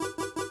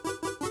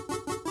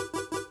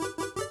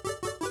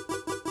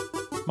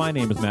My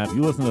name is Matt.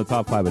 You listen to the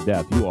Top 5 of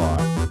Death. You are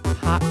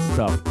hot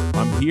stuff.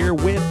 I'm here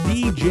with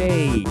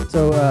DJ.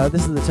 So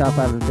this is the Top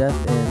 5 of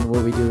Death, and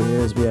what we do here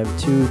is we have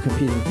two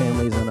competing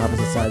families on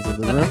opposite sides of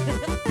the room.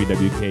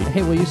 BWK.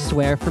 Hey, will you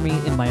swear for me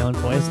in my own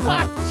voice?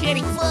 Fuck,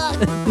 shitty fuck.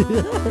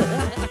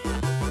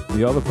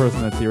 The other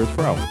person that's here is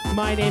Fro.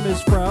 My name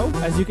is Fro.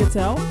 As you can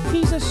tell,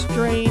 he's a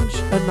strange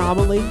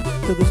anomaly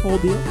to this whole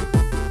deal.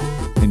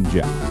 And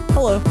Jeff.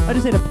 Hello. I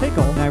just ate a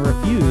pickle, and I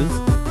refuse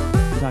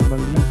to talk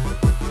about it.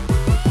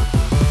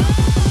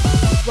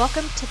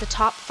 Welcome to the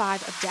Top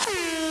 5 of Death.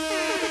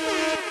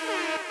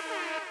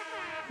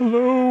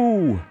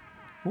 Hello.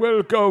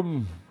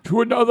 Welcome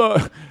to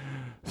another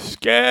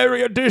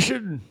scary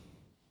edition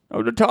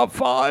of the Top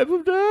 5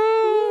 of Death.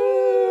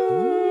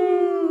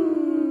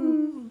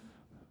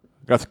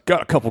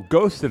 Got a couple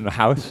ghosts in the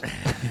house.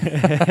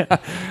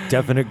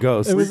 Definite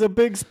ghost. It was a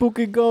big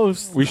spooky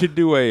ghost. We should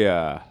do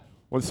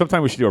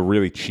sometime we should do a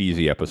really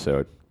cheesy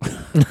episode.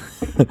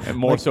 And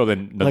more so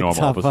than the like normal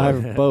top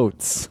episode. 5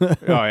 boats. Oh,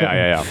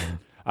 yeah.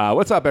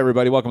 What's up,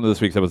 everybody? Welcome to this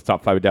week's episode of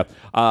Top 5 of Death.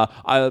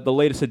 The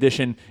latest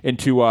edition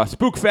into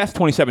Spookfest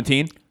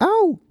 2017.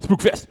 Oh.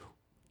 Spookfest.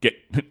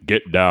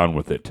 Get down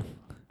with it.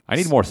 I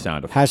need more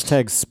sound effects.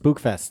 Hashtag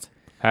Spookfest.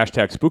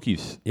 Hashtag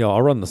spookies. Yo,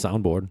 I'll run the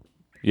soundboard.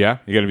 Yeah?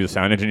 You going to be the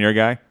sound engineer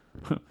guy?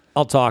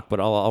 I'll talk, but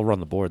I'll run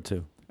the board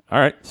too. All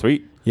right.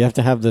 Sweet. You have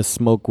to have the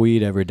smoke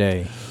weed every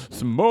day.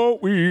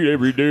 Smoke weed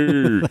every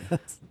day.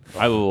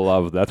 I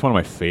love that. That's one of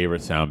my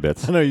favorite sound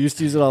bits. I know, you used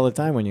to use it all the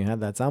time when you had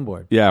that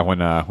soundboard. Yeah,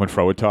 when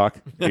Fro would talk,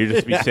 he'd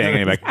just be saying, and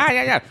he'd be like,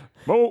 yeah,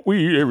 smoke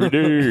weed every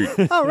day.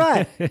 All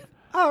right.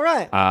 All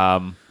right.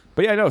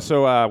 But yeah, no.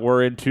 So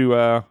we're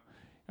into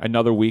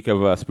another week of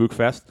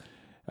Spookfest,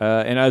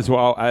 and as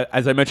well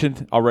as I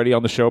mentioned already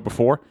on the show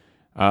before,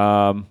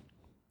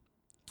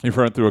 you've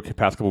run through the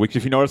past couple weeks.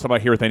 If you notice, I'm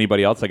not here with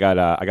anybody else. I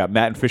got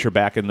Matt and Fisher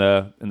back in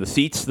the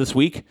seats this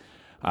week.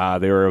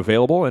 They were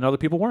available, and other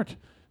people weren't.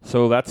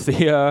 So that's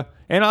the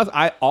and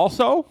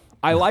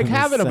I like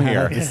having them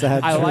here.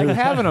 I like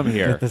having them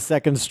here. The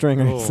second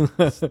stringers.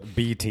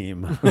 B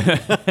team.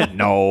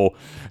 No,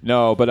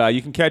 but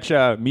you can catch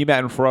me, Matt,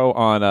 and Fro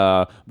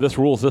on This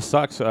Rules, This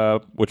Sucks,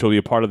 which will be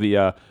a part of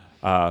the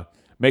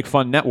Make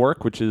Fun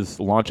Network, which is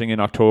launching in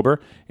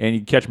October. And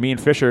you can catch me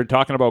and Fisher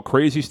talking about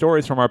crazy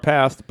stories from our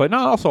past, but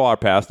not also our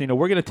past. You know,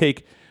 we're going to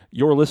take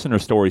your listener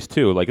stories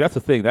too. Like, that's the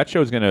thing. That show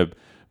is going to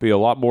be a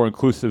lot more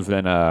inclusive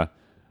than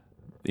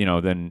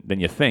than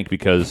you think,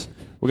 because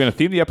we're going to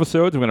theme the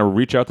episodes. We're going to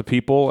reach out to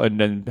people and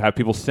then have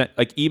people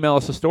email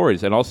us the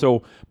stories. And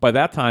also, by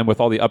that time, with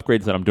all the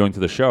upgrades that I'm doing to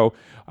the show,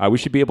 we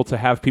should be able to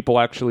have people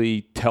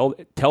actually tell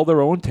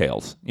their own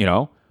tales. You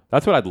know,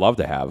 that's what I'd love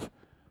to have.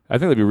 I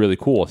think that'd be really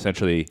cool.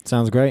 Essentially,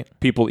 Sounds great.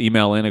 people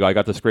email in and go, "I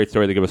got this great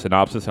story." They give a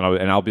synopsis, and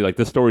I'll be like,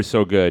 "This story's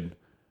so good.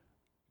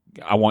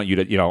 I want you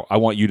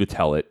to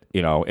tell it."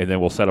 You know, and then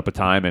we'll set up a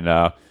time,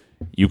 and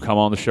you come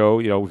on the show,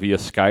 via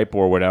Skype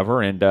or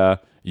whatever, and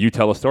you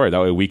tell a story.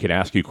 That way we can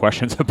ask you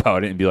questions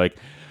about it and be like,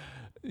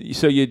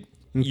 so you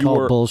call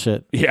were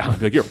bullshit. Yeah,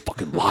 like, you're a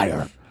fucking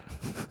liar.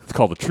 It's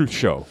called The Truth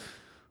Show.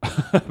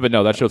 But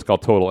no, that show's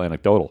called Total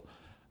Anecdotal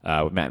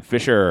with Matt and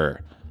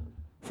Fisher.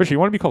 Fisher, you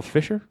want to be called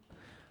Fisher?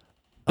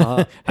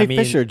 Hey,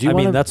 Fisher, do you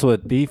want to that's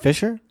what be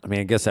Fisher?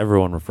 I guess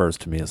everyone refers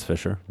to me as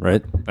Fisher,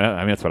 right?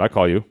 That's what I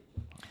call you.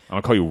 I'm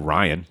going to call you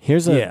Ryan.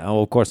 Yeah,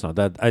 of course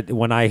not.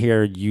 When I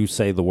hear you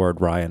say the word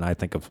Ryan, I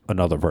think of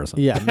another person.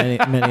 Yeah,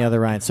 many other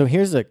Ryans. So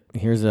here's my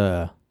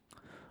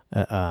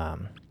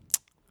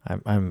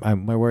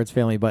words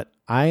fail me, but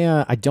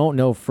I don't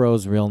know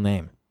Fro's real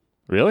name.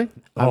 Really?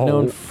 I've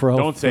known Fro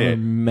don't say for it.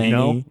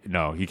 many.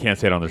 No, you can't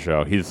say it on the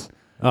show.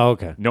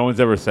 Okay. No one's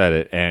ever said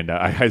it, and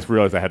I just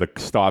realized I had to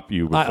stop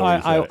you before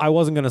you said it. I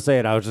wasn't going to say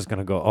it. I was just going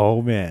to go,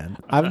 oh, man.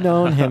 I've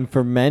known him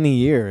for many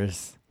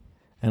years,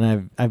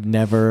 and I've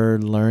never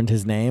learned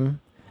his name.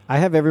 I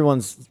have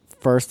everyone's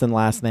first and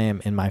last name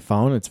in my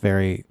phone. It's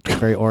very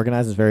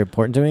organized. It's very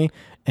important to me,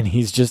 and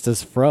he's just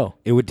as Fro.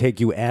 It would take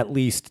you at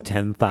least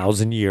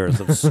 10,000 years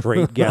of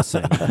straight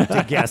guessing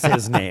to guess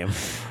his name.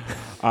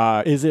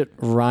 Is it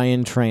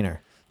Ryan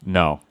Trainer?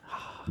 No.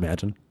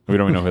 Imagine. We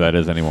don't even know who that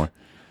is anymore.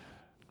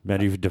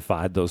 Imagine you've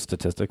defied those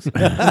statistics.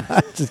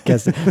 Just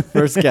guess it.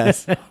 First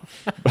guess.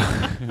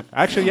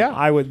 Actually, yeah.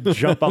 I would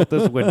jump out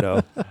this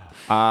window.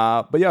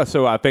 But yeah,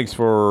 so thanks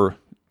for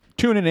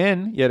tuning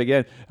in yet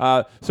again.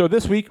 So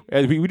this week,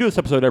 we do this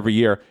episode every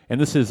year, and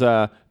this is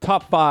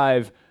Top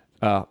 5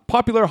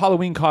 Popular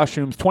Halloween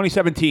Costumes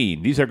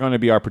 2017. These are going to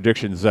be our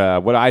predictions,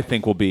 what I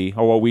think will be,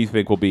 or what we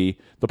think will be,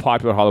 the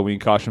popular Halloween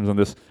costumes on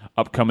this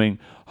upcoming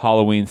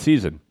Halloween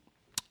season.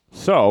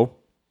 So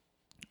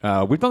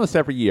we've done this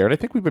every year, and I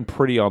think we've been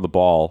pretty on the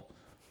ball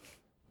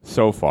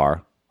so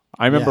far.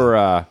 I remember,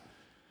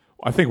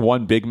 I think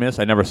one big miss,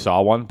 I never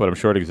saw one, but I'm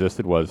sure it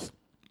existed, was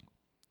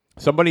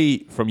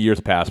somebody from years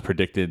past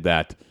predicted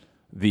that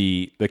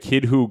the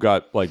kid who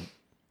got,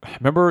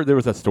 remember there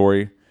was that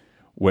story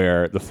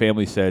where the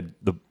family said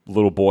the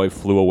little boy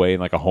flew away in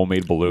like a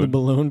homemade balloon. The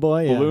balloon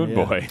boy? Balloon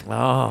boy.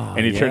 Oh,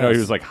 and he turned out he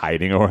was like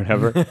hiding or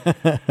whatever.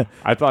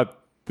 I thought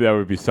that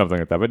would be something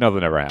like that, but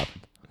nothing ever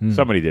happened.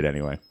 Somebody did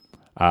anyway.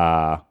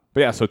 But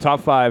yeah, so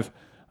top 5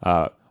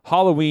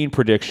 Halloween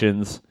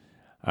predictions.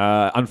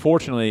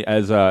 Unfortunately,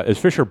 as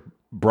Fisher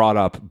brought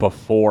up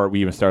before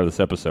we even started this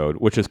episode,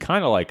 which is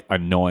kind of like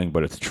annoying,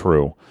 but it's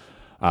true.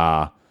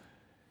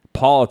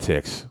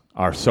 Politics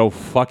are so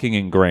fucking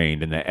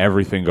ingrained into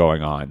everything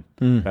going on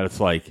that it's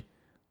like,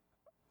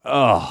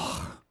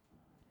 what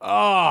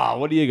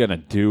are you gonna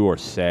do or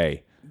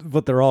say?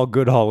 But they're all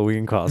good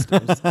Halloween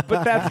costumes. But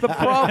that's the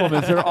problem,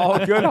 is they're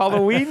all good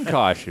Halloween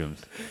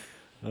costumes.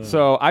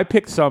 So I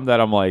picked some that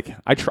I'm like,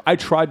 I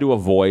tried to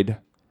avoid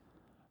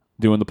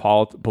doing the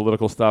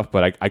political stuff,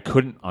 but I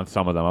couldn't on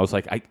some of them. I was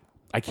like,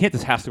 I can't,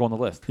 this has to go on the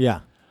list. Yeah.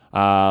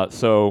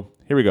 So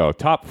here we go.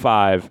 Top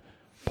 5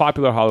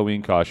 popular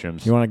Halloween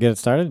costumes. You want to get it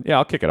started? Yeah,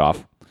 I'll kick it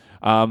off.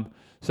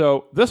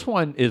 So this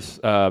one is,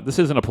 this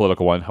isn't a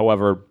political one.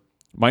 However,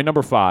 my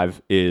number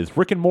 5 is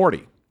Rick and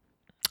Morty.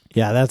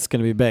 Yeah, that's going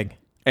to be big.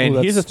 And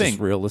here's the That's just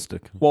thing.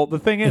 realistic. Well, the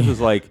thing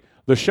is like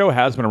the show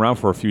has been around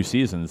for a few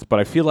seasons, but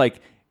I feel like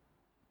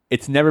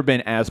it's never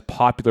been as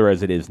popular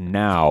as it is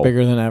now.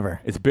 Bigger than ever.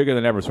 It's bigger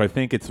than ever. So I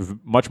think it's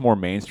much more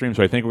mainstream.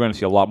 So I think we're going to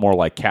see a lot more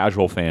like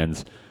casual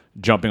fans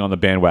jumping on the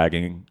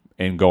bandwagon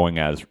and going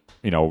as,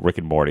 Rick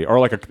and Morty. Or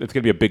like it's going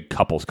to be a big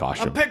couple's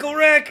costume. Pickle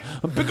Rick!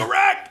 Pickle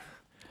Rick!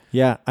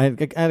 Yeah, I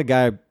had a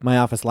guy in my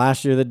office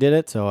last year that did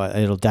it, so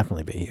it'll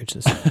definitely be huge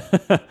this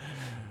year.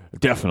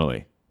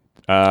 Definitely.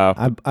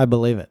 I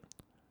believe it.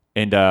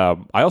 And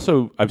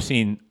I've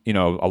seen,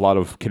 a lot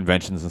of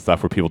conventions and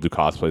stuff where people do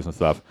cosplays and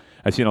stuff.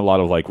 I've seen a lot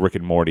of like Rick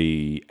and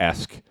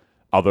Morty-esque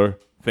other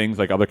things,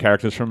 like other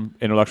characters from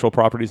intellectual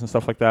properties and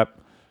stuff like that.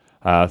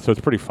 So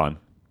it's pretty fun.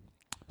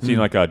 Seeing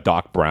like a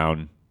Doc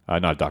Brown,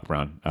 not Doc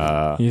Brown.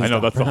 I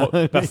know Doc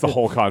that's the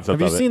whole concept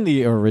Have of you it. seen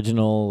the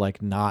original,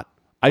 like, not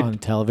on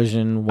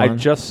television one? I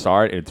just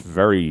saw it. It's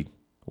very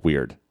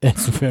weird.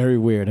 It's very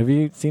weird. Have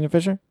you seen it,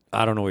 Fisher?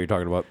 I don't know what you're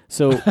talking about.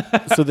 So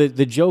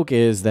the joke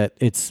is that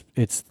it's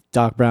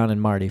Doc Brown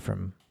and Marty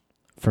from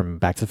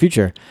Back to the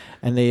Future,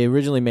 and they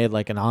originally made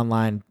like an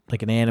online,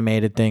 like an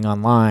animated thing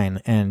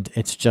online, and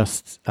it's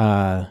just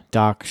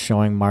Doc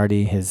showing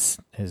Marty his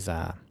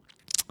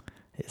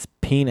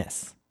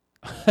penis.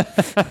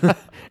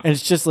 And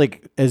it's just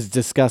like as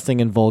disgusting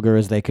and vulgar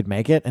as they could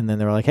make it, and then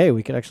they were like, "Hey,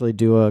 we could actually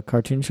do a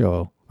cartoon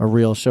show, a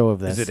real show of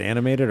this." Is it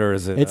animated or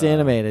is it? It's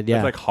animated, yeah.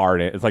 It's like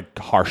hard. It's like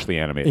harshly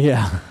animated.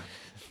 Yeah.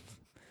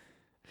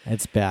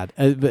 It's bad.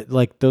 But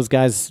like those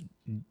guys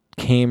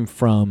came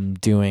from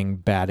doing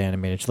bad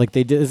animated. Like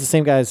they did. It's the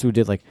same guys who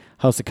did like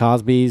House of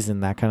Cosby's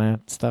and that kind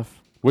of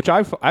stuff. Which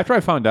after I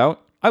found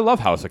out, I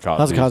love House of Cosby.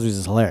 House of Cosby's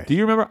is hilarious. Do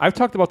you remember? I've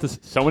talked about this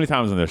so many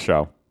times on this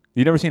show.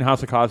 You never seen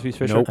House of Cosby's,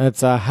 Fisher? Nope.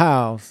 It's a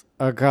House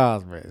of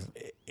Cosby's.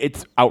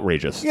 It's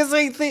outrageous. Yes,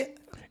 I think.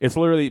 It's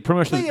literally pretty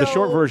much the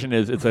short version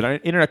is it's an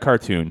internet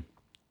cartoon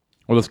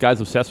where this guy's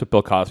obsessed with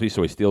Bill Cosby,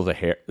 so he steals a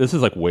hair. This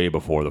is like way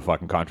before the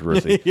fucking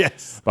controversy.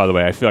 Yes. By the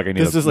way, I feel like I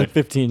need This is like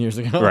 15 years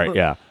ago. Right,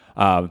 yeah.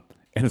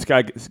 And this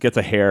guy gets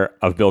a hair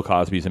of Bill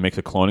Cosby's and makes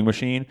a cloning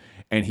machine,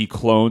 and he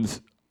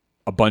clones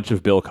a bunch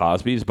of Bill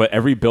Cosby's, but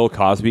every Bill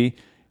Cosby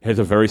has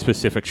a very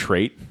specific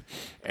trait.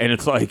 And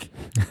it's like...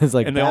 It's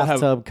like and they all have-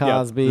 Bathtub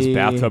Cosby. this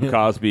Bathtub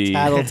Cosby.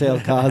 Tattletale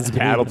Cosby.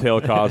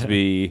 Tattletale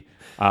Cosby.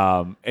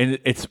 And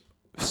it's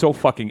so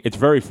fucking... It's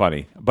very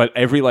funny. But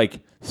every,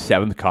 like,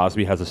 7th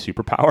Cosby has a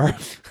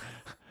superpower.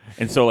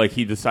 And so, like,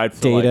 he decides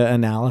to, Data like...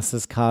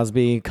 analysis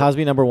Cosby.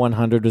 Cosby number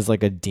 100 was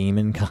like a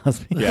demon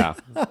Cosby. Yeah.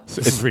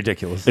 This is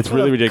ridiculous. It's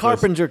really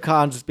ridiculous. Carpenter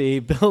Cosby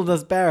build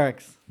us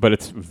barracks. But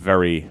it's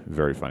very,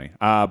 very funny.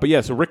 But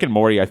yeah, so Rick and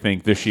Morty, I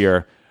think this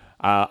year,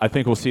 I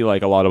think we'll see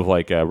like a lot of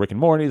like Rick and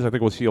Morty's. I think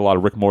we'll see a lot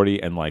of Rick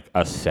Morty and like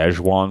a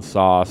Szechuan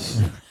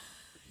sauce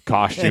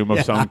costume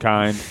of some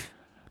kind,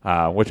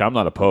 which I'm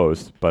not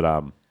opposed.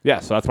 But yeah,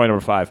 so that's my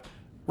number 5.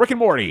 Rick and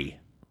Morty.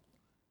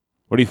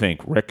 What do you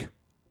think, Rick?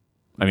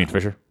 I mean,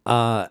 Fisher?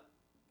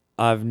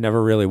 I've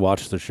never really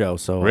watched the show,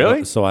 so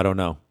Really? So I don't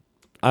know.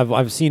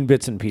 I've seen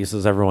bits and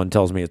pieces. Everyone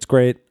tells me it's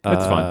great.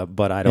 It's fun.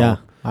 But I don't. Yeah,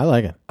 I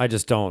like it. I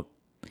just don't.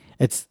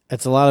 It's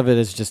a lot of it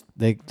is just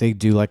they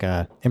do like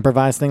a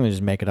improvised thing. They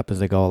just make it up as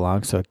they go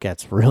along, so it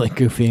gets really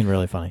goofy and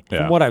really funny. Yeah.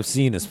 From what I've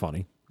seen is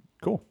funny.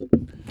 Cool.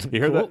 You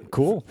heard that?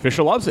 Cool.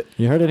 Fisher loves it.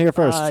 You heard it here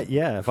first.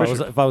 Yeah.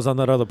 If I was on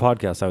that other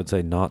podcast, I would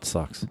say not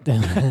sucks.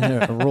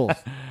 Rules.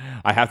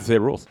 I have to say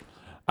rules.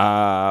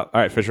 All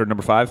right, Fisher,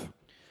 number 5.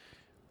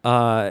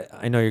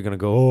 I know you're gonna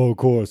go. Oh, of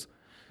course.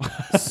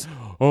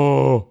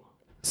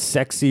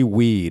 Sexy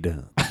weed.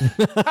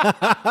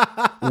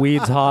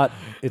 Weed's hot.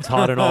 It's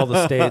hot in all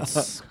the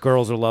states.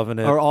 Girls are loving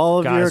it. Are all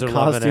of Guys your are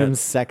loving costumes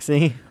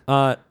sexy?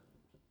 it.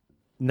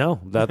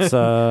 No, that's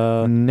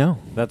No.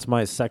 that's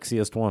my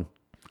sexiest one.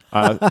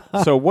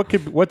 So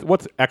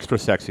what's extra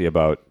sexy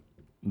about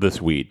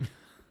this weed?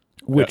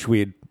 Which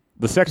weed?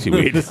 The sexy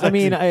weed. I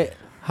mean,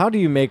 how do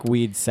you make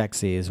weed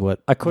sexy? Is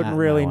what I couldn't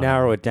really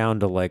narrow it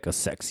down to like a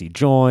sexy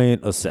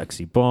joint, a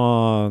sexy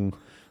bong,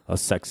 a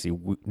sexy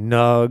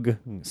nug.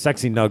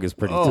 Sexy nug is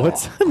pretty.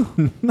 What's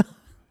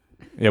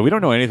Yeah, we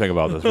don't know anything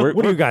about this.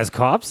 What are you guys,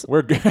 cops?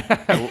 We're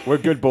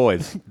good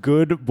boys.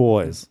 Good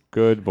boys.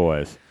 Good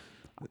boys.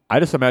 I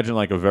just imagine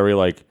like a very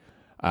like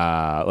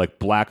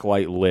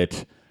blacklight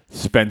lit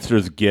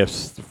Spencer's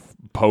Gifts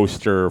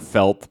poster,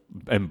 felt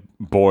and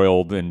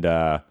boiled, and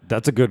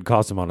That's a good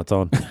costume on its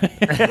own.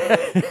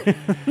 it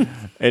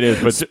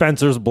is. But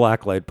Spencer's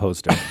blacklight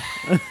poster.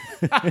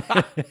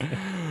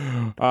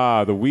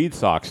 the Weed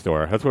Sock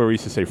store. That's where we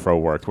used to say Fro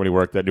worked when he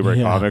worked at Newbury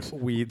Yeah. Comics.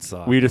 Weed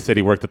sock. We just said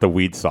he worked at the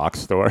Weed Sock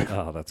store.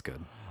 Oh, that's good.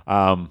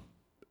 But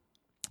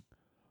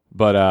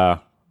I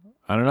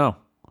don't know.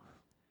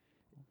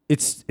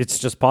 It's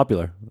just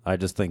popular. I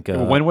just think.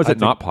 When was it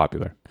not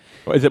popular?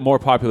 Is it more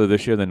popular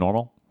this year than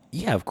normal?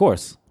 Yeah, of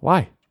course.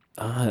 Why?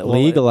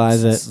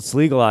 Legalize it. It's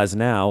legalized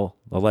now,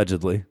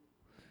 allegedly.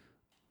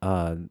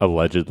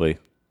 Allegedly.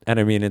 And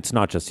I mean, it's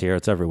not just here;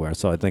 it's everywhere.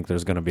 So I think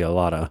there's going to be a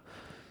lot of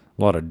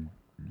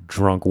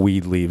drunk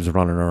weed leaves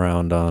running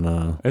around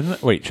on.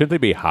 Wait, shouldn't they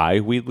be high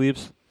weed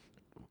leaves?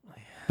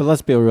 But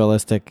let's be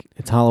realistic.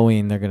 It's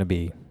Halloween. They're going to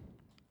be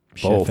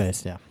Both.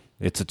 shit-faced. Yeah.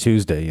 It's a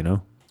Tuesday, you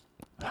know.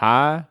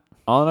 High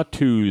on a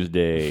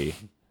Tuesday.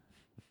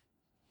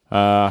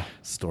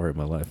 Story of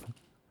my life.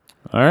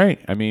 All right.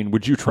 I mean,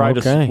 would you try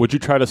Okay.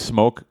 to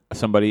smoke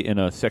somebody in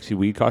a sexy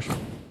weed costume?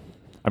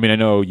 I mean, I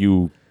know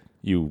you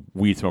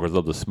weed smokers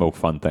love to smoke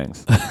fun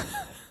things.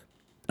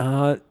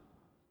 I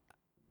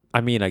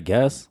mean, I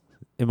guess.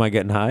 Am I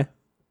getting high?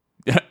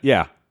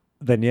 Yeah.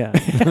 Then yeah.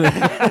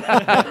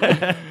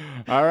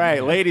 All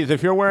right, ladies,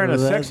 if you're wearing a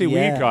Well, sexy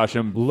yeah. weed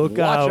costume, Look watch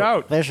out.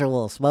 out. Fisher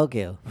will smoke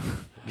you.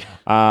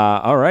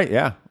 All right,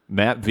 yeah.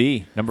 Matt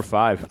V, number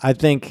 5. I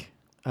think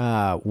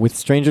with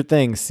Stranger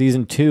Things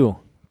season 2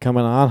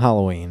 coming on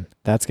Halloween,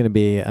 that's going to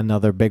be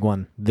another big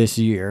one this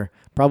year.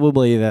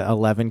 Probably the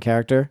 11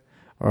 character,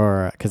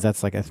 or because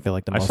that's like I feel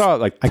like the I most saw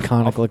like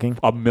iconic looking.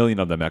 a million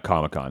of them at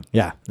Comic-Con.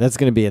 Yeah, that's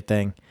going to be a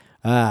thing.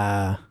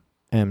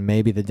 And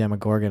maybe the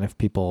Demogorgon if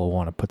people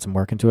want to put some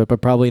work into it,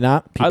 but probably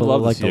not. People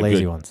like the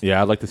lazy ones.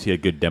 Yeah, I'd like to see a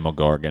good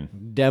Demogorgon.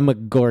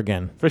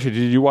 Demogorgon. Fisher,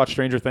 did you watch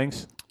Stranger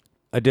Things?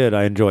 I did.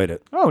 I enjoyed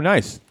it. Oh,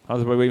 nice. I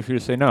was waiting for you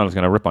to say no. I was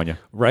going to rip on you.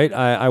 Right?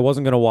 I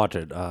wasn't gonna watch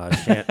it.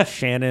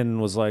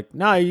 Shannon was like,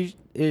 "Nah, I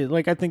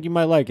think you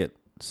might like it."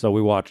 So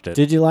we watched it.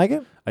 Did you like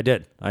it? I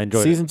did. I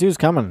enjoyed Season 2 is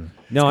coming.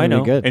 No, It's I gonna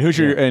know. be good.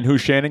 And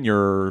who's Shannon?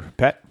 Your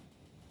pet?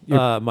 it.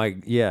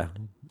 The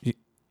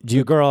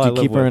Do girl you I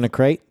live keep her with. in a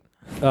crate?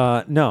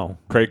 No,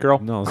 Crate girl?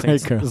 no.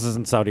 Great girl. This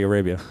isn't Saudi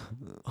Arabia.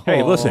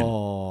 Hey, listen.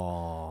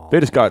 Oh. They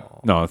just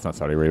got no. It's not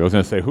Saudi Arabia. I was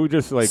going to say who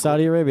just like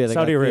Saudi Arabia. They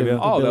Saudi got Arabia.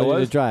 The Oh, that ability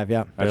was? to drive.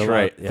 Yeah. That's They're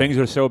right. allowed, yeah. Things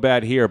are so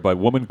bad here, but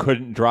women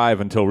couldn't drive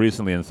until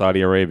recently in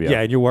Saudi Arabia.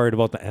 Yeah, and you're worried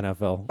about the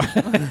NFL.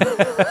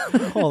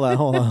 Hold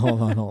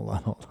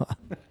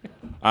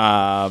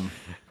on.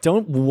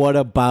 Don't what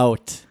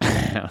about?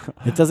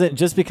 It doesn't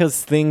just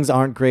because things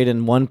aren't great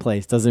in one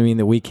place doesn't mean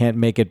that we can't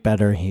make it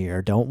better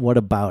here. Don't what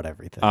about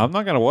everything. I'm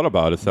not going to what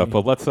about it stuff,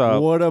 but let's.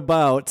 What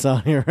about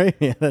Saudi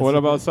Arabia? What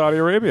about Saudi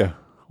Arabia?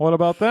 What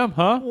about them,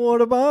 huh?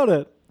 What about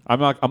it? I'm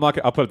not.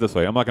 I'll put it this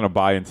way. I'm not going to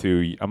buy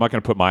into. I'm not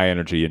going to put my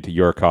energy into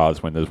your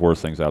cause when there's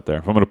worse things out there.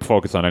 If I'm going to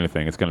focus on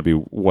anything, it's going to be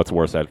what's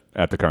worse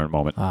at the current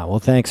moment. Well,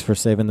 thanks for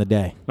saving the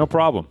day. No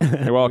problem.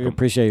 You're We welcome.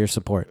 appreciate your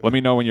support. Let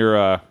me know when you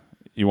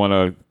want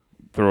to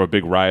throw a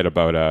big riot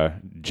about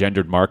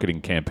gendered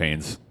marketing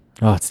campaigns.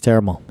 Oh, it's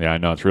terrible. Yeah, I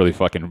know it's really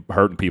fucking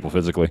hurting people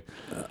physically.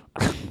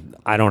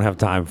 I don't have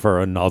time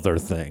for another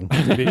thing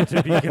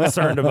to be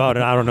concerned about,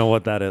 and I don't know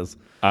what that is.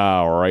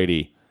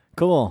 Alrighty.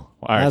 Cool.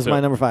 All right, That's so-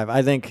 my number 5.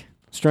 I think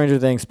Stranger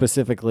Things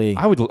specifically.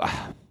 I'd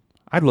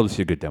love to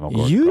see a good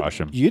Demogorgon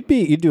costume You'd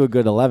do a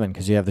good 11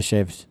 because you have the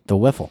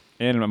wiffle.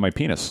 and my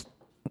penis.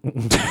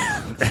 Is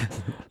that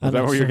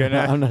what you're getting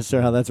at? I'm not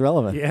sure how that's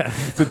relevant. Yeah.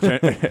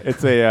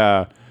 It's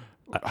a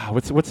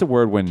what's the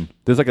word when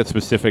there's like a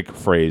specific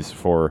phrase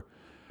for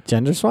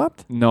Gender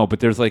swapped? no, but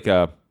there's like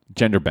a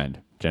gender bend.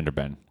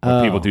 When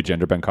Oh. people do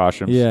gender bend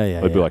costumes. Yeah, yeah,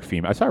 It'd be yeah. like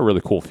female. I saw a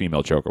really cool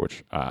female Joker,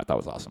 which I thought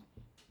was awesome.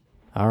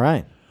 All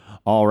right.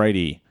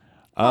 Alrighty.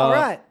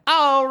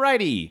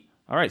 Alrighty.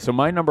 All right. So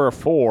my number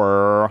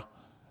 4.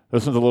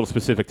 This one's a little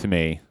specific to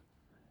me,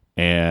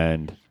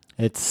 and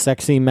It's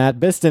sexy Matt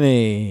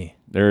Bistany.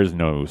 there is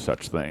no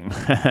such thing.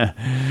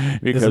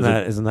 Because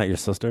Isn't that your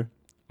sister?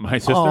 my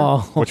sister? Oh.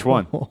 Which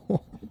one?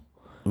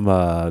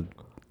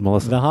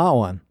 Melissa. The hot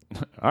one.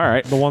 All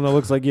right. The one that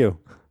looks like you.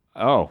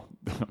 Oh,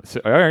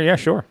 all right, yeah,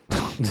 sure.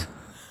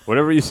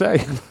 Whatever you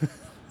say.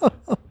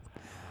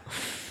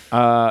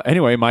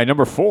 Anyway, my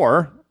number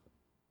 4.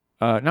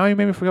 Now you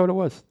made me forget what it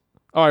was.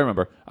 Oh, I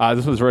remember.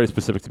 This was very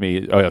specific to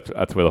me. Oh,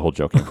 that's where the whole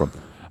joke came from.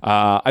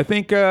 I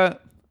think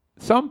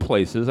some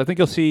places, I think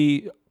you'll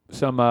see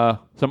some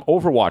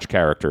Overwatch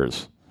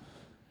characters.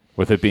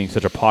 With it being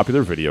such a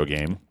popular video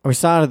game, We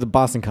saw it at the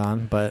Boston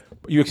Con, but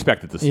you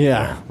expect it to see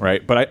Yeah. there,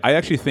 right? But I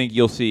actually think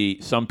you'll see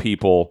some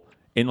people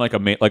in like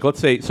let's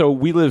say, so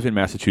we live in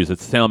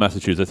Massachusetts. Salem,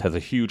 Massachusetts has a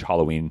huge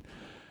Halloween,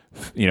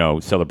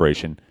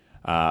 celebration,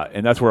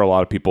 and that's where a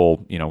lot of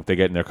people, they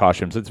get in their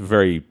costumes. It's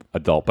very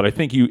adult. But I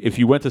think if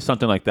you went to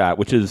something like that,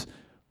 which is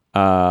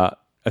a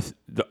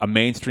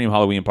mainstream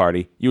Halloween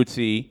party, you would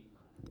see,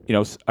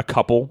 a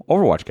couple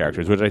Overwatch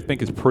characters, which I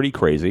think is pretty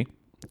crazy,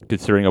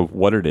 considering of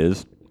what it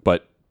is.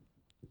 But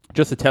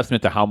just a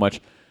testament to how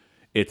much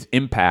it's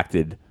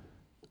impacted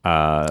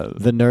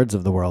The nerds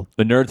of the world.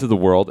 the nerds of the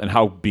world, and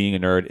how being a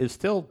nerd is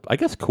still, I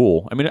guess,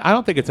 cool. I mean, I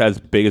don't think it's as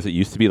big as it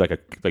used to be, like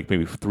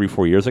maybe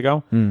 3-4 years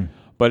ago,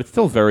 but it's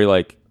still very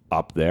like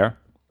up there.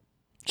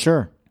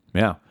 Sure.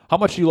 Yeah. How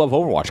much do you love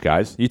Overwatch,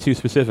 guys? You two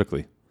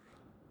specifically.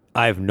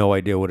 I have no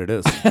idea what it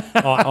is.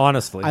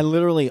 Honestly. I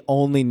literally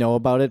only know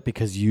about it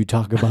because you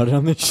talk about it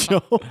on the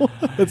show.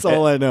 That's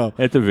all I know.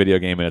 It's a video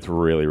game, and it's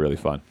really, really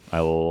fun. I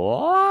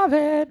love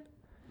it.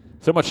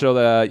 So much so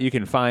that you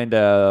can find,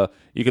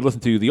 you can listen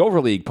to the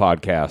Overleague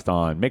podcast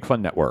on Make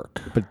Fun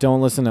Network. But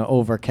don't listen to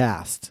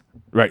Overcast.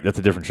 Right, that's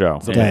a different show.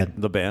 Dead.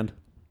 The band.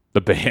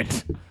 The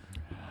band.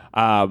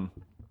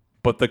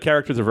 But the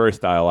characters are very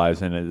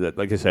stylized, and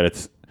like I said,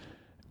 it's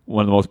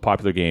one of the most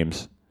popular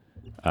games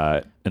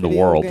in the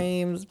world.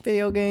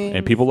 Video games.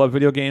 And people love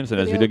video games, and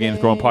as video games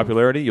grow in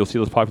popularity, you'll see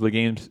those popular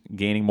games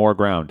gaining more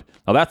ground.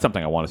 Now, that's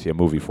something I want to see a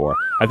movie for.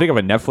 I think if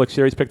a Netflix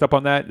series picked up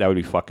on that, that would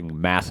be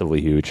fucking massively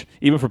huge,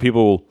 even for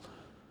people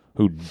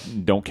who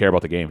don't care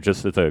about the game.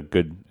 Just it's a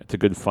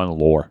good fun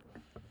lore.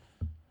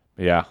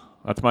 But yeah,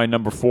 that's my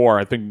number 4.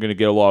 I think I'm gonna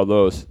get a lot of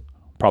those.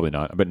 Probably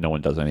not. I bet no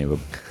one does any of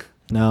them.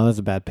 No, that's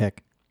a bad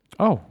pick.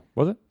 Oh,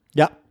 was it?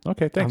 Yeah.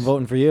 Okay, thanks. I'm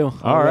voting for you.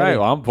 All right,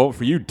 well, I'm voting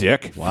for you,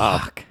 Dick.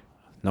 Wow.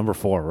 Number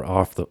 4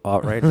 off the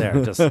right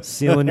there. Just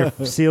sealing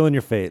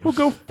your fate. Well,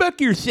 go fuck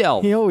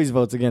yourself. He always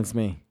votes against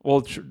me.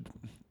 Well,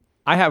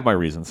 I have my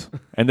reasons,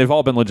 and they've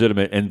all been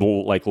legitimate and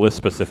like list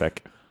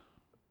specific.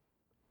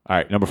 All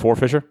right, number 4,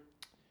 Fisher.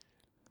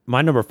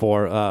 My number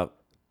 4,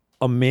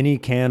 a mini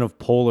can of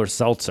Polar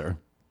Seltzer.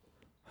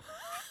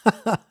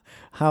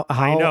 How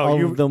I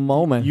know, of the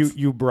moment.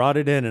 You brought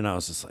it in, and I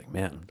was just like,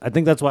 man, I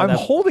think that's why I'm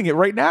holding it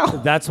right now.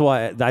 That's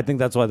why I think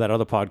that's why that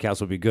other podcast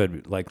would be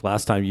good. Like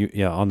last time,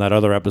 on that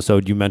other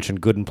episode, you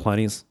mentioned Good and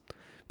Plenty's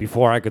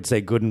before I could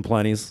say Good and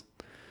Plenty's.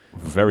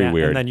 Very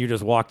weird. And then you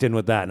just walked in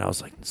with that, and I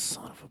was like,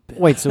 son of a bitch.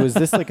 Wait, so is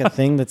this like a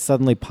thing that's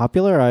suddenly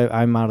popular?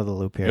 I'm out of the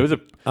loop here. It was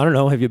I don't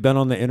know. Have you been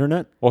on the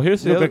internet? well.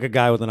 Here's You the look other, like a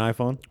guy with an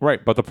iPhone.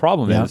 right, but the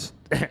problem Yeah. is,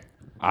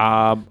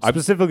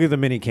 Specifically the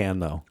mini can,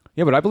 though.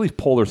 yeah, but I believe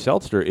Polar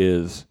Seltzer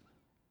is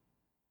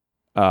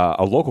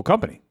a local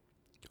company,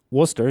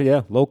 Worcester,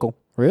 yeah, local.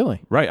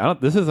 Really? right?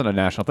 This isn't a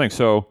national thing,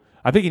 so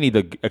I think you need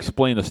to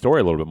explain the story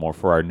a little bit more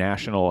for our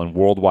national and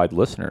worldwide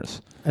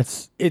listeners.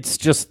 It's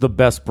just the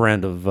best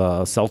brand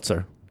of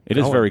seltzer. It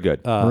is very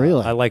good.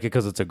 Really? I like it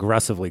because it's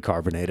aggressively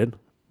carbonated.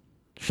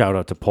 Shout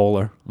out to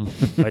Polar.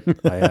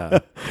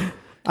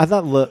 I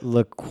thought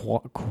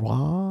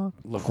LaCroix.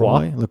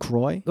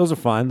 Those are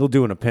fine. They'll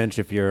do in a pinch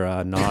if you're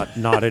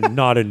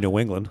not in New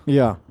England.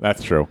 Yeah.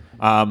 That's true.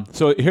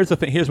 So here's the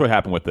thing. Here's what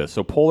happened with this.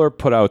 So Polar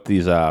put out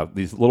these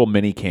little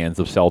mini cans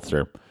of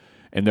seltzer,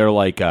 and they're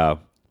like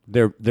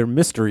They're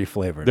mystery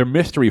flavored. they're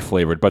mystery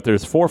flavored, but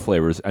there's 4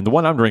 flavors, and the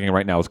one I'm drinking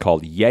right now is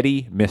called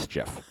Yeti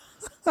Mischief.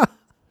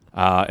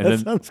 And then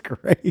Sounds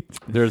great.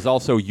 there's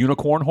also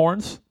unicorn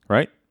horns,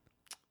 right?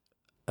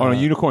 Oh, no,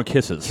 unicorn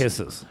kisses.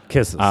 Kisses.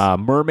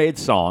 Mermaid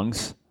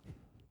songs.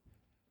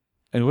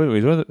 And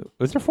wait,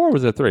 was there 4 or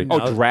was there 3?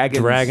 No,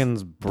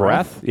 Dragon's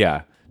Breath?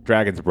 Yeah,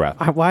 Dragon's Breath.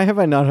 Why have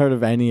I not heard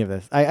of any of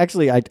this? I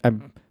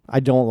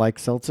don't like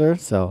seltzer,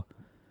 so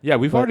Yeah,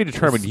 we've already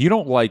determined you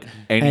don't like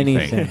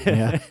anything.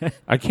 yeah.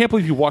 I can't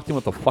believe you walked in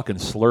with a fucking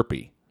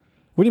Slurpee.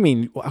 What do you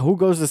mean? Who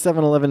goes to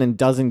 7-Eleven and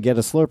doesn't get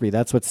a Slurpee?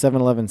 That's what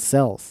 7-Eleven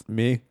sells.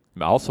 Me.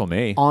 Also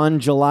me. On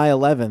July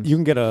 11th, You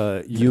can get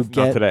a. you not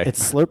get today.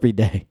 it's Slurpee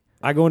Day.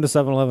 I go into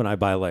 7-Eleven. I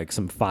buy like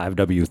some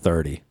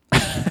 5W30.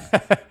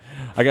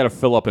 I got to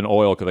fill up in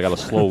oil because I got a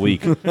slow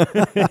leak.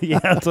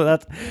 Yeah, so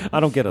I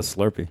don't get a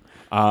Slurpee.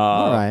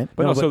 All right.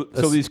 But No, no, but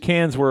so these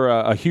cans were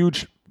a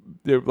huge.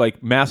 They're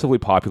like massively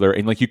popular,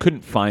 and like you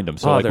couldn't find them.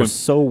 So like they're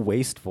so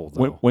wasteful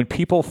though. when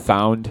people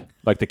found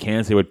like the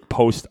cans, they would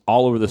post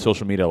all over the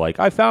social media like,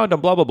 "I found them,"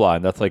 blah blah blah,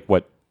 and that's like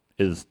what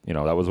is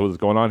that was what was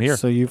going on here.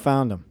 So you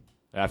found them.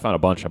 I found a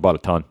bunch. I bought a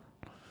ton.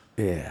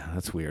 Yeah,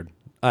 that's weird.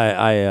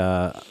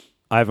 I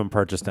haven't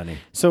purchased any.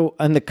 So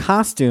in the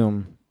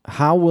costume,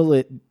 how will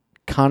it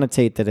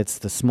connotate that it's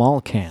the small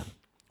can?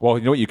 Well,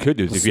 you know what you could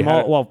do is if you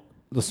had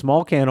The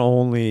small can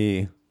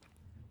only.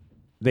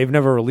 They've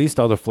never released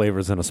other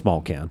flavors in a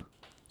small can.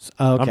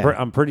 Okay.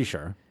 I'm pretty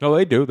sure. no,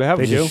 they do. They have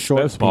They do? They have small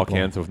Short people.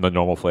 cans of the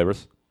normal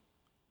flavors.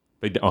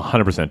 They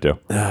 100% do.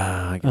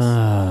 I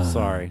guess.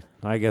 Sorry.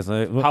 I guess.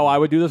 How I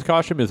would do this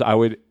costume is I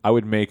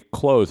would make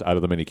clothes out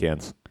of the mini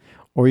cans.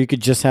 Or you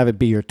could just have it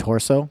be your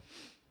torso,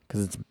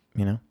 because it's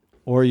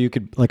Or you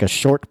could like a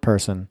short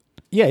person.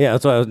 Yeah.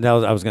 That's what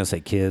I was gonna say.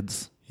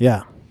 Kids.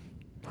 Yeah.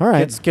 All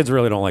right. Kids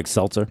really don't like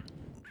seltzer.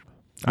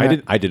 I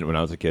didn't when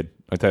I was a kid.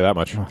 I tell you that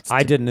much.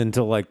 I didn't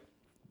until like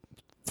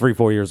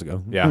 3-4 years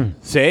ago. Yeah,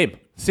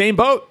 same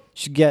boat.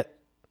 Should get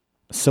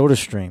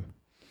SodaStream.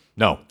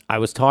 No, I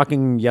was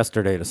talking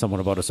yesterday to someone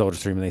about a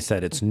SodaStream, and they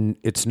said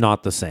it's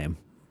not the same.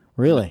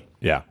 Really?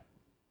 yeah,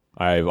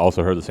 I've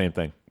also heard the same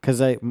thing. Because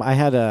I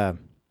had an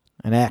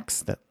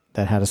ex that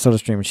had a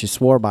SodaStream, and she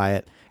swore by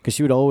it because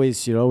she'd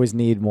always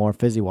need more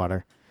fizzy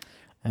water,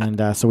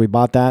 and so we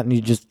bought that, and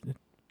you just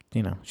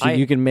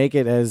You can make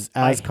it as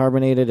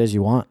carbonated as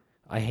you want.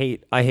 I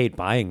hate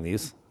buying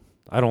these.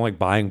 I don't like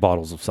buying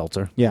bottles of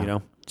seltzer. Yeah. You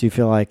know? Do you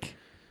feel like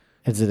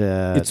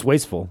It's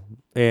wasteful.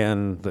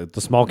 And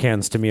the small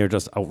cans to me are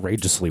just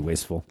outrageously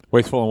wasteful.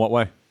 Wasteful in what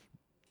way?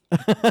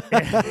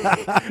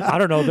 I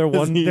don't know.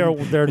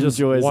 They're just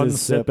enjoys one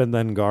his sip sip. and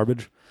then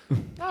garbage.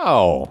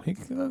 Oh,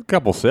 a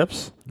couple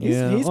sips. he's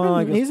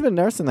I guess- been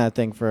nursing that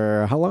thing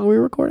for how long are we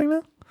recording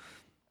now?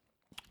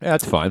 Yeah,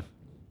 that's fine.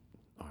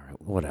 All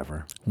right,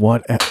 whatever.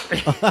 What?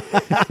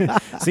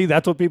 See,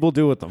 that's what people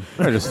do with them.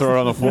 I just throw it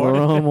on the floor.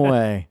 Throw him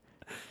away.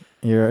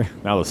 You're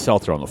Now the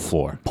seltzer on the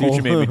floor. See what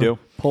you made me do?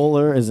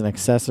 Polar is an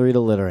accessory to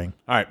littering.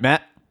 All right,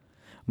 Matt.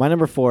 My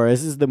number 4.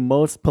 This is the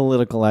most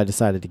political I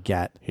decided to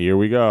get. Here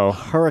we go.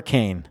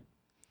 Hurricane.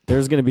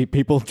 There's going to be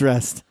people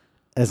dressed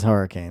as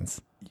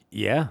hurricanes.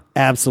 Yeah.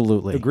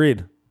 Absolutely.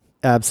 Agreed.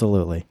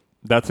 Absolutely.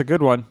 That's a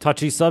good one.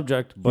 Touchy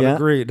subject, but Yeah.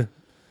 agreed.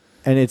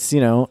 And it's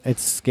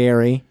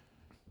scary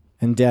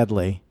and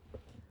deadly,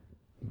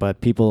 but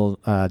people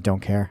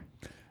don't care.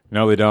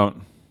 No, they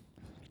don't.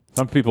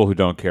 Some people who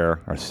don't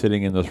care are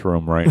sitting in this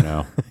room right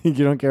now. You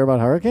don't care about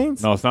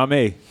hurricanes? No, it's not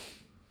me.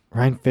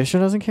 Ryan Fisher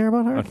doesn't care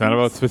about hurricanes? It's not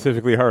about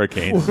specifically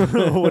hurricanes.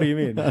 What do you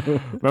mean?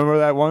 Remember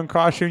that one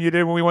costume you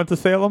did when we went to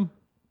Salem?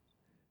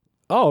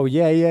 Oh,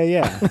 yeah.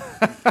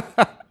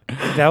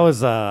 That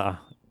was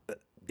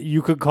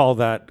you could call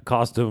that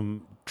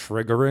costume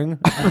triggering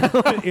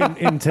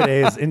in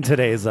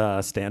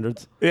today's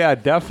standards. Yeah,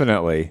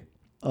 definitely.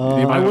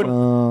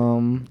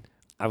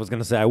 I was going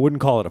to say I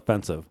wouldn't call it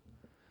offensive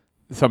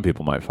Some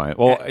people might find it.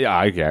 Well, yeah,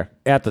 I care.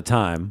 at the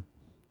time.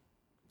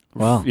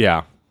 Well,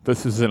 Yeah,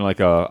 this isn't like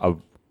a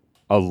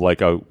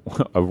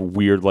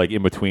weird like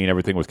in between.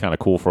 Everything was kind of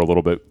cool for a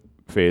little bit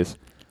phase.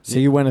 so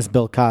you went as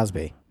Bill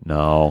Cosby.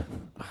 No,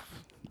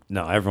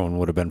 No, everyone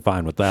would have been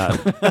fine with that.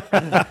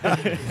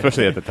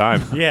 especially at the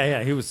time.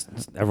 yeah, he was.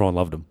 Everyone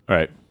loved him. All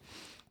right,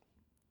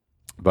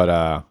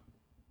 but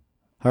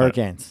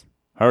Hurricanes.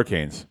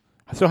 hurricanes.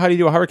 So how do you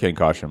do a hurricane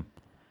costume?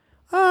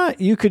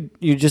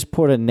 You just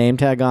put a name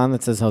tag on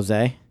that says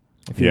Jose.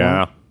 If you Yeah,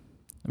 want.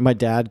 My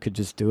dad could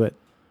just do it.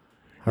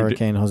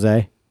 Hurricane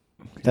Jose.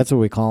 That's what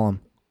we call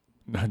him.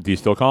 do you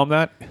still call them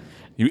that?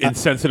 You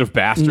insensitive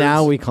bastards.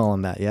 Now we call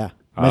him that, yeah.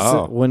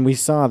 Oh. When we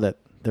saw that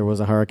there was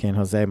a Hurricane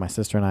Jose, my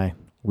sister and I,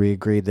 we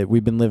agreed that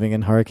we've been living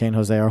in Hurricane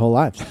Jose our whole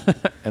lives.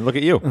 and look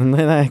at you. And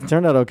then I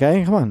turned out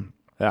okay. Come on.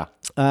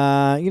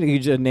 Yeah, You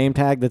just a name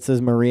tag that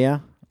says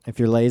Maria if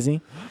you're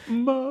lazy.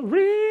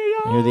 Maria.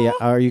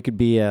 Or you could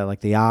be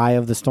like the eye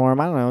of the storm.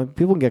 I don't know.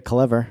 People can get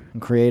clever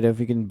and creative.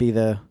 You can be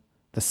the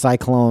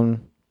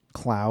cyclone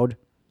cloud.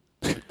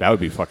 That would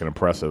be fucking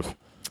impressive.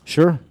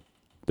 Sure.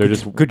 They're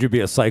just Could you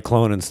be a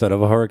cyclone instead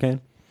of a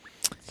hurricane?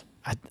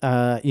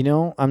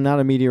 I'm not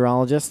a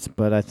meteorologist,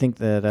 but I think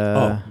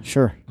that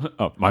sure.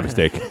 oh, my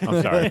mistake.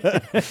 I'm sorry.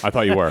 I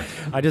thought you were.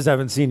 I just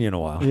haven't seen you in a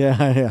while.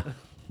 Yeah.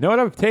 Know what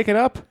I've taken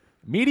up?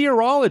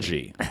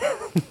 Meteorology.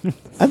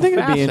 I think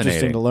it'd be interesting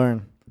Fascinating. to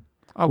learn.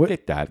 Oh,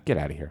 get out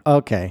of here.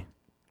 Okay.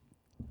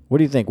 What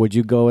do you think? Would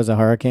you go as a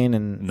hurricane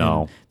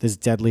in this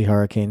deadly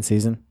hurricane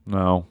season?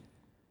 No,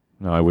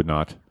 I would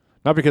not.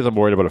 Not because I'm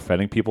worried about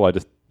offending people. I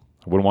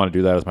wouldn't want to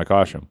do that as my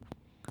costume.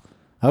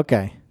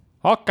 Okay.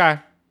 Okay.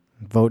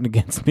 Voting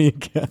against me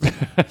again.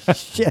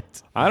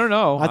 Shit. I don't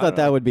know. I thought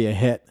that would be a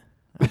hit.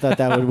 I thought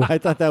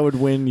that would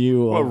win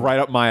you. Well, right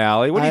up my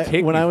alley. What do you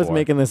take when me I was for?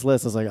 making this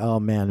list, I was like, oh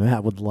man,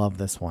 Matt would love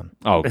this one.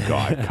 Oh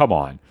God, come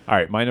on. All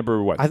right, my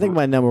number what? I think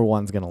my number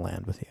 1's going to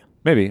land with you.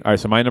 Maybe. All right,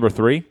 so my number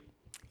 3.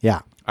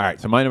 Yeah. All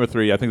right, so my number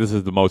 3. I think this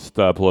is the most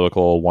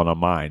political one on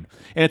mine,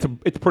 and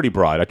it's pretty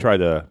broad. I try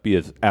to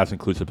be as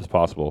inclusive as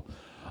possible.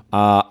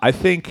 I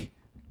think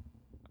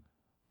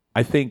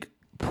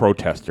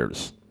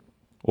protesters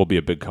will be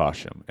a big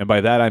costume, and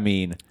by that I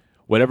mean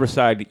whatever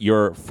side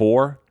you're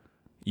for,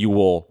 you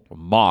will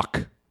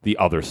mock the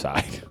other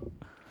side.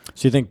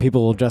 So you think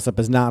people will dress up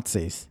as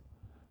Nazis?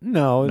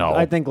 No, No.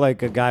 I think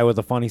like a guy with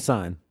a funny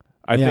sign.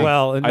 I Yeah. think,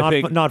 Well, I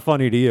think, not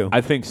funny to you.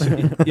 I think,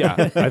 yeah,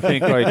 I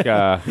think like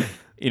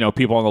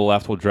people on the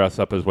left will dress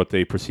up as what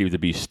they perceive to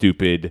be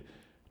stupid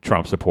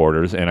Trump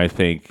supporters, and I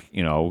think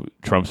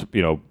Trump's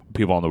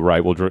people on the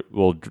right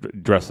will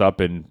dress up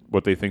in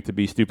what they think to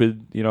be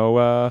stupid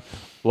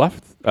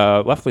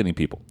left leaning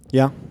people.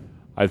 Yeah.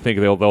 I think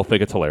they'll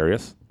think it's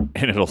hilarious,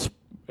 and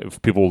if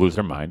people will lose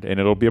their mind, and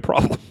it'll be a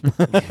problem.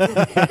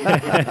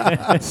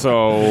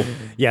 So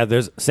yeah,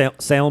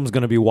 Salem's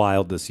going to be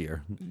wild this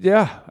year.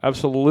 yeah,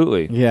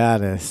 absolutely. Yeah,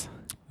 it is.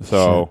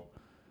 So.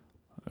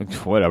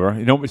 Whatever.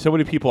 So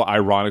many people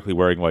ironically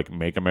wearing like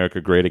 "Make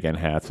America Great Again"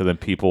 hats, and then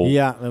people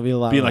Yeah, there'll be a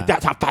lot being of like,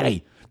 that. "That's not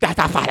funny. That's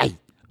not funny.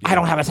 I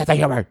don't have a sense of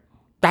humor.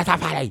 That's not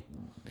funny."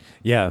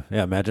 Yeah.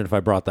 Imagine if I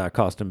brought that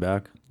costume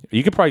back.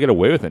 You could probably get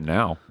away with it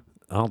now.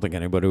 I don't think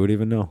anybody would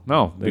even know.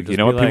 No, They'd you just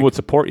know be what? People like- would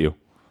support you.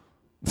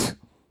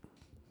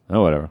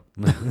 Oh, whatever.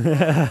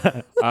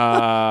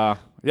 Yeah,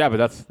 but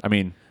that's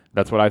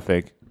what I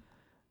think.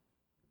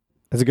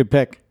 That's a good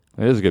pick.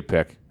 It is a good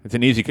pick. It's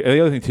an easy. The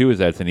other thing too is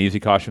that it's an easy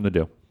costume to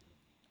do.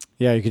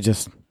 Yeah, you could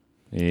just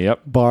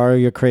Yep. borrow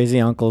your crazy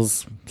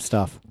uncle's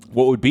stuff.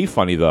 What would be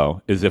funny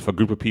though is if a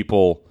group of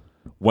people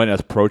went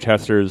as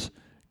protesters,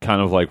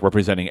 kind of like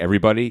representing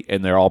everybody,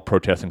 and they're all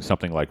protesting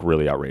something like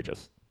really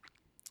outrageous,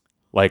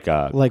 like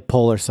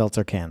polar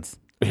seltzer cans.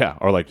 yeah,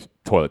 or like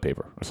toilet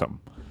paper or something.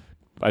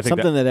 I think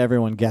Something that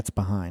everyone gets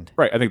behind.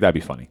 right. I think that'd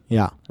be funny.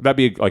 Yeah. That'd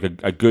be like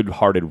a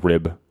good-hearted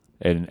rib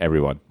in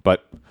everyone.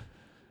 But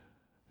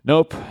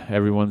nope,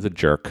 everyone's a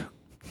jerk.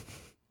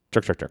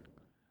 Jerk.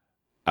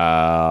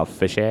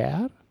 Fish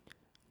ad?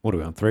 What are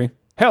we on 3?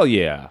 Hell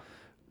yeah.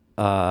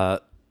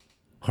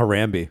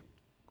 Harambe.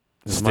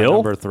 This is my Still?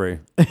 number 3.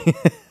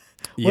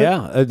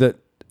 Yeah.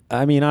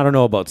 I mean, I don't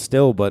know about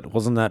still, but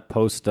wasn't that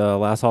post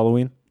last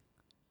Halloween?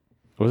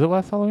 Was it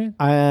last Halloween?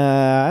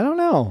 I don't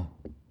know.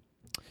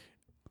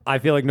 I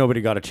feel like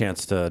nobody got a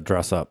chance to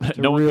dress up.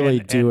 No one really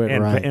do it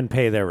right. And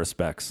pay their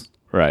respects.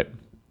 Right.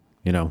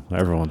 You know,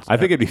 everyone's. I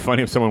think it'd be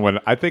funny if someone went.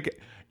 I think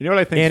you know what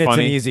I think. and is it's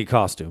funny? an easy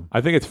costume. I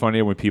think it's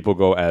funnier when people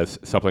go as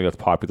something that's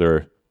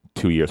popular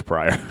 2 years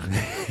prior.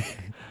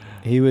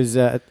 He was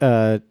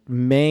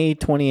May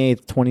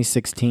 28th,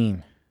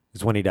 2016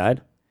 Is when he died.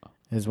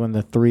 is when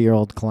the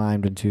 3-year-old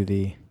climbed into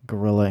the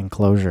gorilla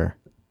enclosure.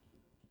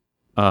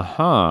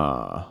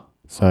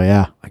 So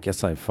yeah, I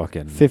guess I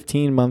fucking.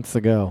 15 months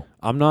ago.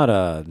 I'm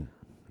not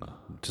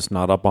just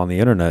not up on the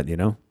internet, you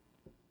know.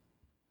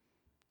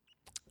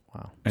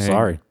 Wow. Hey.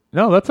 Sorry.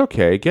 No, that's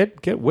okay.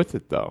 Get with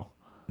it though.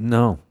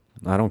 No,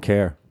 I don't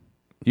care.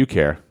 You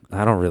care.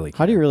 I don't really.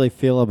 How do you really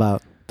feel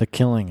about the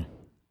killing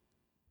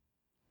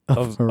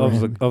of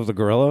the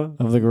gorilla?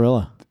 Of the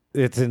gorilla?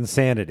 It's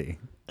insanity.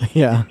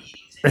 Yeah.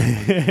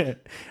 That's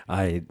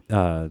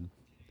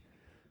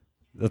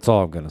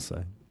all I'm gonna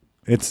say.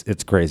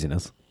 It's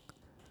craziness.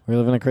 We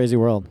live in a crazy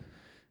world.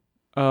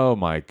 Oh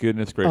my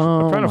goodness gracious!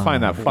 I'm trying to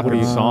find that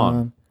fucking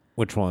song.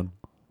 Which one?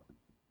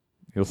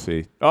 You'll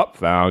see. Oh,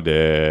 found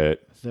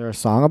it. Is there a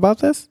song about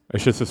this?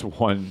 It's just this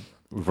one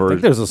I think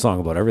version. there's a song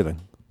about everything.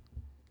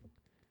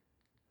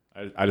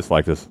 I just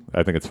like this.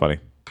 I think it's funny.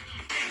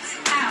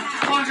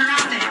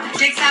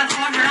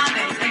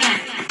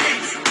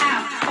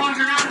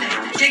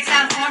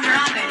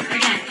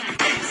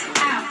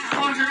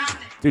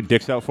 Dude,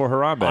 dicks out for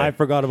Harambe. I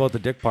forgot about the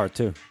dick part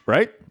too.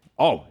 Right?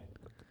 Oh,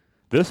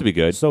 this would be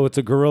good. So it's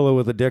a gorilla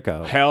with a dick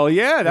out. Hell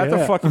yeah, that's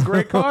a fucking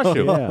great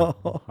costume. Yeah.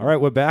 All right,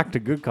 we're back to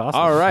good costumes.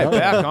 All right,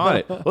 back on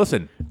it.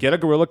 Listen, get a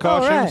gorilla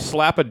costume, right.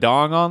 slap a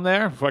dong on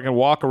there, fucking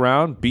walk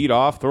around, beat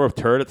off, throw a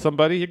turd at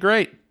somebody. You're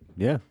great.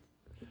 Yeah.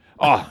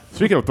 Oh,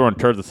 speaking of throwing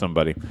turds at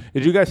somebody,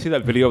 did you guys see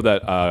that video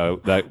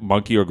of that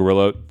monkey or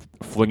gorilla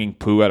flinging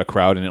poo at a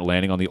crowd and it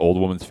landing on the old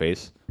woman's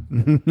face?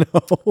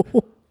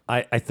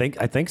 I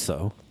think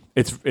so.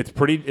 It's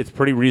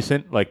pretty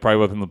recent, like probably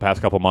within the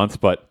past couple months,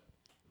 but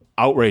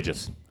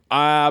outrageous.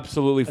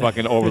 Absolutely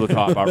fucking over the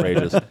top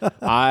outrageous.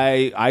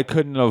 I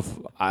couldn't have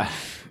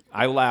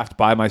I laughed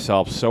by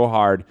myself so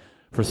hard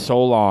for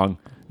so long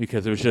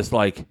because it was just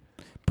like,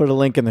 Put a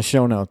link in the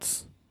show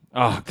notes.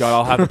 oh god,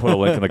 I'll have to put a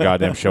link in the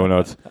goddamn show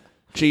notes.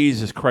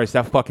 Jesus Christ,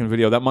 that fucking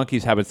video, that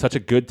monkey's having such a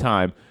good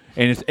time.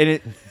 And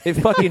it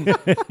fucking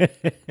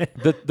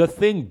the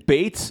thing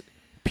baits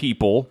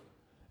people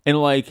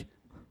and like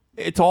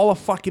it's all a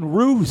fucking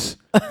ruse.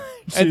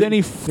 And then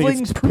he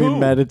flings It's poo.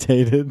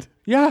 premeditated.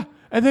 Yeah,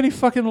 and then he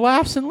fucking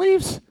laughs and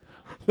leaves.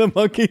 The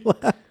monkey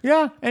laugh.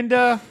 Yeah, and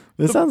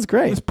This sounds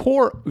great. this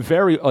poor,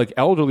 very like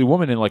elderly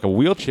woman in like a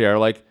wheelchair,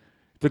 like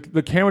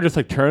the camera just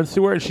like turns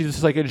to her and she's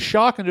just like in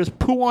shock and there's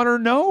poo on her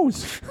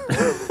nose.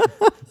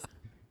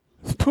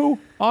 It's poo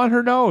on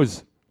her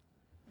nose.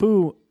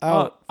 Poo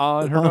out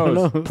On her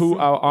nose. Poo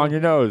out on your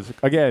nose.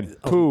 Again,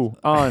 poo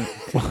on.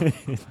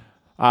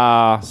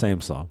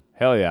 Same song.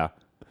 Hell yeah.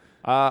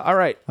 All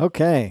right.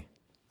 Okay.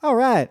 All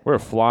right. We're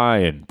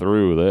flying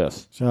through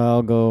this.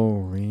 Shall go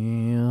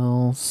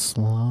real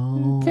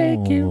slow.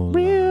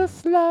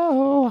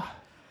 slow.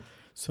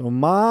 So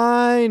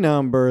my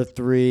number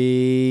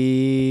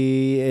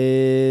 3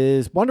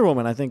 is Wonder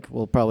Woman. I think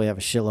we'll probably have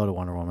a shitload of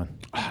Wonder Woman.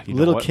 You know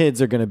Little what?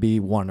 kids are going to be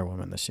Wonder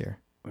Woman this year.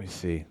 Let me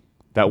see.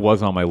 That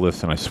was on my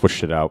list and I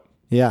switched it out.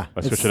 Yeah.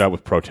 I switched it out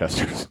with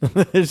protesters.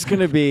 It's going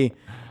to be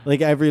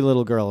like every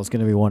little girl is going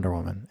to be Wonder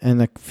Woman,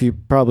 and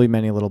probably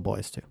many little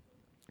boys too.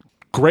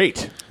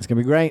 Great. It's going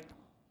to be great.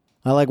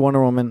 I like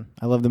Wonder Woman.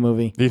 I love the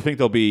movie. Do you think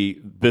there'll be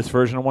this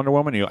version of Wonder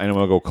Woman and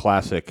we'll go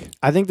classic?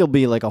 I think there'll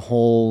be like a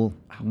whole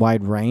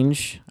wide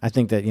range. I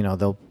think that,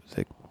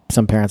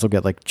 some parents will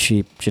get like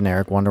cheap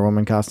generic Wonder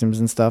Woman costumes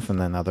and stuff,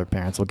 and then other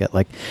parents will get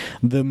like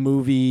the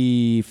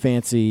movie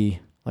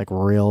fancy, like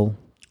real.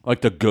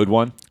 Like the good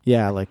one?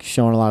 Yeah, like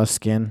showing a lot of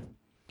skin.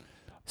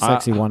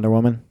 Sexy Wonder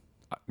Woman.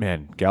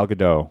 Man, Gal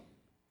Gadot,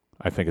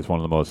 I think is one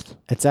of the most...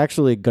 It's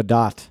actually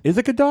Godot. Is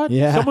it Gadot?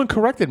 Yeah. Someone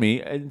corrected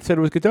me and said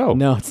it was Gadot.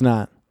 No, it's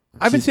not.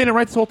 I've been saying it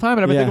right this whole time,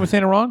 and I've been thinking I was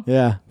saying it wrong.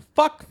 Yeah.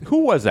 Fuck, who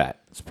was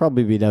that? It's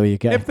probably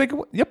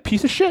BWK. Yep,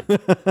 piece of shit.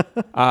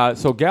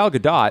 So Gal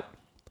Gadot,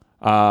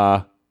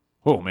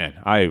 oh man,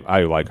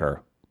 I like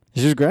her.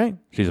 She's great.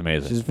 She's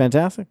amazing. She's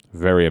fantastic.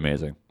 Very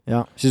amazing.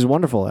 Yeah. She's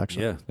wonderful,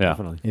 actually. Yeah, Yeah.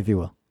 definitely. If you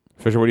will.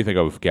 Fisher, what do you think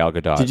of Gal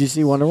Gadot? Did you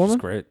see Wonder Woman?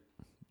 It's great.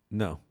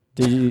 No.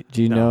 Do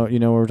you No.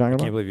 know what we're talking I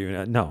can't about? believe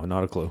you. No,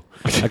 not a clue.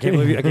 I can't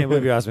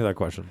believe you asked me that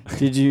question.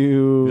 Did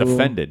you He's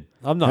offended.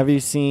 I'm not. Have you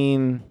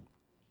seen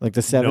like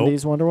the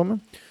 70s Wonder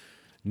Woman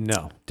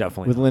No,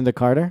 definitely. with Linda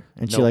Carter,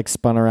 and she Nope. like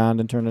spun around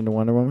and turned into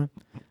Wonder Woman?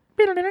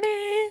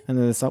 And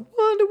then it's like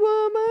Wonder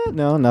Woman.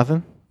 No,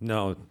 nothing.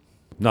 No,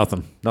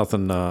 nothing.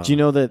 Do you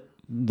know that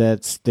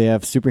they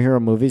have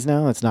superhero movies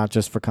now? It's not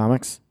just for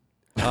comics.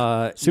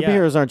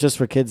 Superheroes aren't just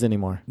for kids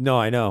anymore. No,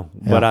 I know,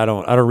 Yeah. but I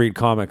don't read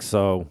comics,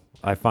 so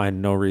I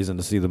find no reason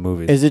to see the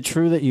movies. Is it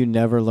true that you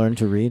never learned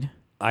to read?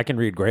 I can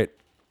read great.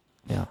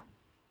 Yeah.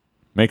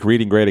 Make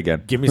reading great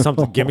again. Give me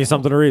something. Give me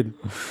something to read.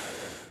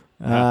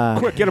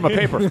 Quick, get him a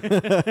paper.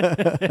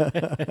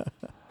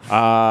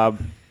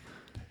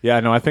 Yeah,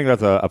 no, I think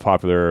that's a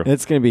popular.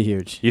 It's going to be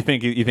huge. You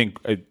think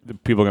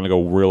people are going to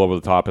go real over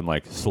the top and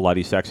like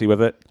slutty sexy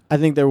with it, I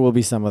think there will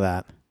be some of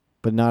that,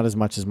 but not as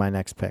much as my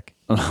next pick.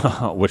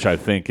 which I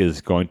think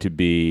is going to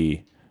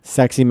be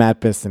Sexy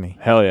Matt Bistany.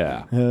 hell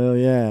yeah. Hell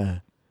yeah.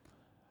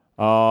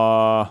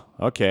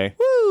 Okay.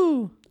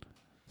 Woo!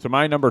 So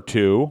my number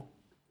 2,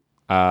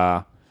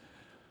 I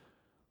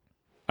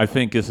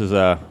think this is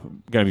going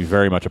to be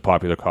very much a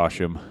popular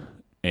costume,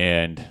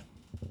 and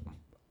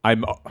I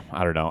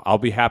don't know. I'll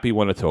be happy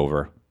when it's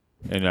over,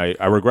 and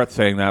I regret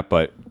saying that,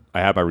 but I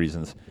have my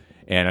reasons,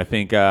 and I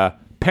think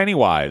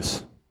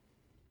Pennywise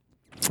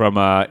from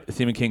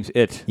Stephen King's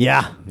It.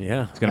 Yeah.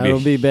 Yeah, It's going That'll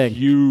to be big.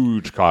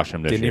 Huge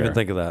costume this didn't year. even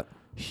think of that.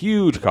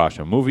 Huge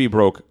costume. Movie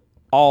broke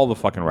all the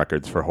fucking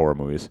records for horror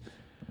movies,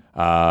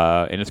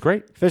 and it's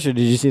great. Fisher,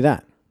 did you see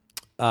that?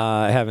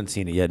 I haven't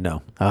seen it yet.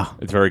 No, Oh,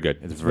 It's very good.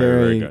 It's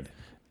very good.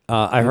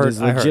 I it heard.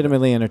 is I heard.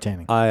 legitimately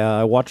entertaining.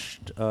 I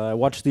watched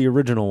the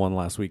original one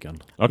last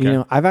weekend Okay. You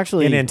know, I've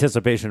actually in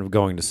anticipation of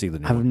going to see the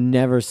new I've one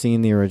never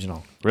seen the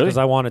original. Really? because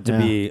I want it to Yeah.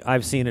 be.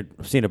 I've seen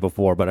it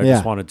before, but I Yeah.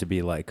 just want it to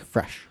be like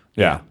Fresh.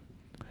 Yeah,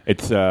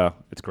 it's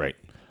great.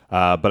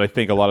 But I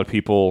think a lot of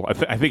people.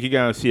 I think you're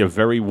gonna see a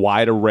very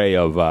wide array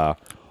of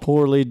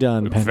Poorly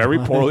done. very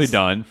Pennywise. poorly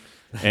done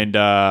and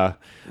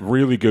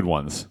really good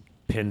ones.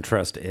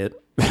 Pinterest it.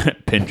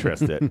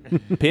 Pinterest it.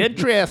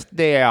 Pinterest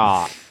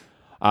there.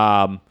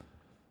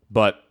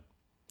 But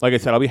like I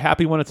said, I'll be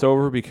happy when it's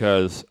over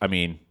because I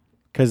mean,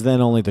 Because then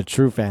only the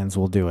true fans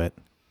will do it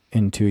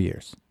in 2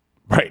 years.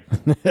 right.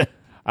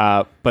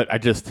 But I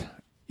just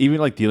even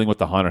like dealing with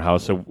the haunted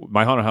house. So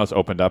my haunted house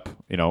opened up,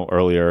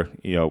 earlier.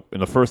 In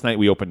the first night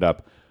we opened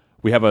up,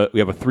 we have a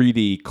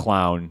 3D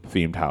clown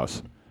themed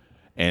house,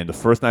 and the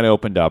first night I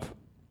opened up,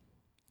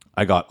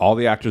 I got all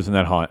the actors in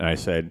that haunt, and I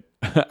said,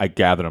 I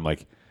gathered them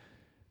like,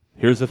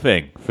 here's the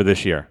thing for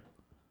this year.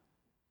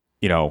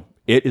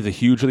 It is a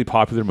hugely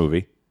popular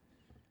movie.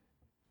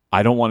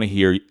 I don't want to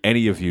hear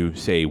any of you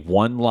say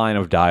one line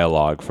of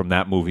dialogue from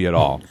that movie at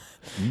all.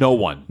 No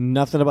one.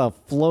 Nothing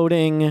about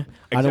floating.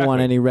 I don't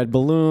want Exactly. any red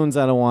balloons.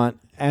 I don't want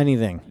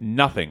anything.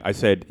 Nothing. I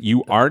said,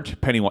 you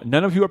aren't Pennywise.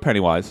 None of you are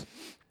Pennywise.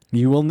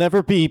 You will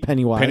never be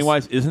Pennywise.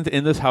 Pennywise isn't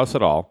in this house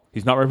at all.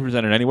 He's not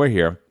represented anywhere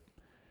here.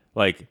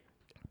 And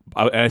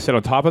I said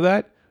on top of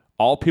that,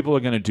 all people are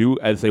going to do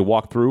as they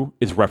walk through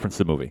is reference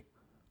the movie.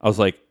 I was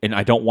like, and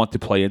I don't want to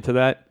play into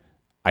that.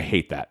 I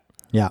hate that.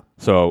 Yeah.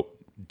 So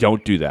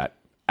don't do that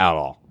at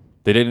all.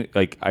 They didn't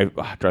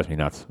it drives me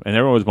nuts. And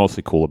everyone was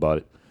mostly cool about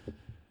it.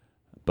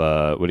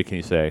 But what can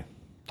you say?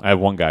 I have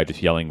one guy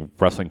just yelling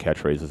wrestling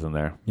catchphrases in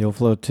there. You'll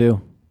float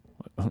too.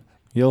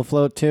 You'll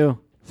float too.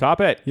 Stop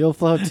it. You'll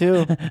float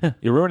too.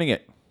 You're ruining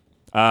it.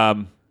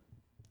 But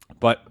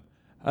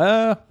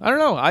I don't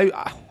know.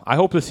 I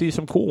hope to see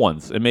some cool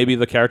ones, and maybe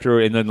the character,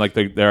 and then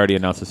they already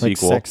announced a Like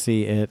sequel.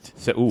 sexy it.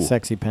 Ooh.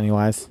 Sexy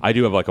Pennywise. I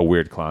do have like a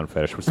weird clown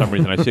fetish. For some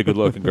reason, I see a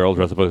good-looking girl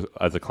dressed up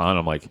as a clown.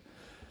 I'm like,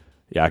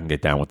 yeah, I can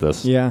get down with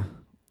this. Yeah.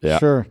 Yeah.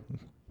 Sure.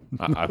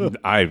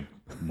 I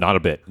not a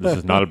bit. This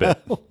is not a bit.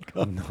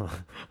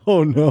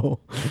 Oh no.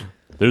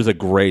 There's a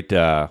great.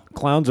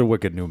 Clowns are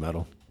wicked new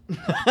metal.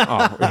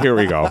 Oh, here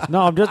we go.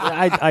 No, I'm just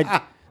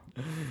I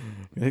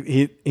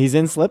He's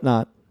in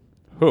Slipknot.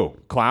 Who?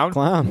 Clown?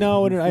 Clown.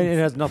 no, it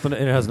has nothing.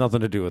 It has nothing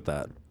to do with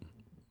that.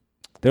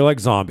 They're like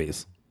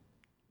zombies.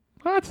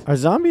 What? Are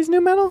zombies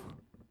new metal?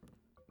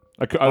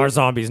 Are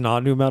zombies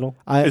not new metal?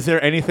 Is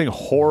there anything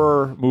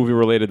horror movie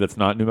related that's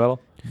not new metal?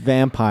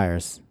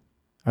 Vampires.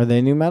 Are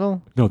they new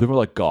metal? No, they were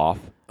like goth.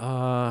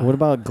 What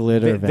about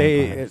glitter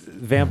vampires?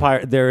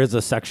 Vampire. There is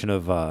a section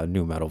of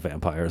new metal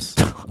vampires.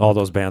 All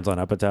those bands on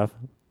Epitaph,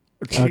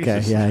 Okay,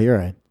 Jesus. yeah, you're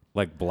right.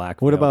 like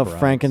Black. What Veil about Brides.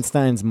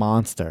 Frankenstein's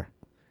monster?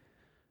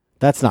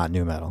 That's not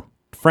new metal.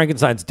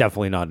 Frankenstein's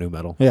definitely not new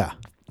metal. Yeah.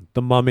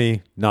 The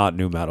Mummy, not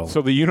new metal.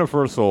 So the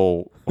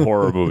Universal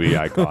horror movie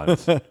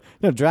icons.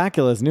 No,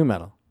 Dracula's new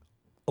metal.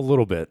 A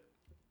little bit.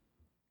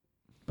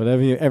 But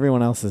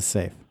everyone else is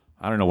safe.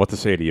 I don't know what to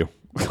say to you.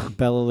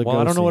 Bela Lugosi. Well,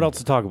 I don't know what else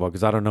to talk about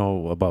because I don't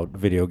know about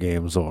video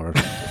games or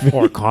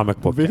comic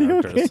book Video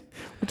characters. game?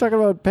 We're talking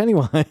about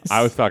Pennywise.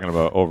 I was talking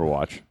about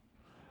Overwatch.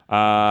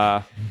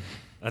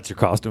 That's your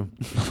costume.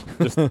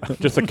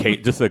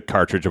 Just a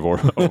cartridge of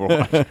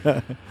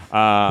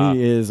Overwatch.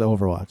 He is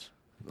Overwatch.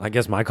 I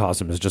guess my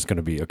costume is just going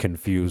to be a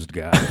confused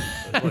guy.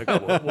 Like,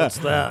 what's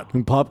that?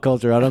 In pop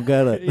culture, I don't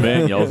get it.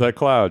 Man yells at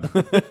cloud.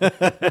 Well,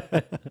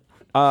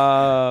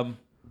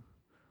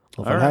 if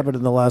All it right. happened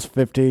in the last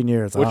 15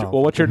 years.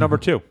 What's your number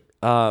 2?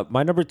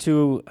 My number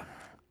 2.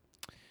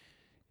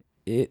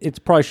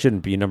 It probably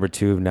shouldn't be number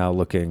 2 now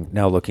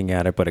looking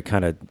at it, but it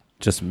kind of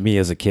just me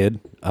as a kid.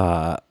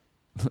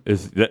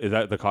 Is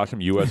that the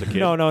costume you as a kid?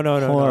 No.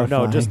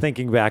 Horrifying. Just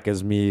thinking back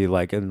as me,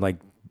 like in like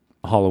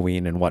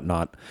Halloween and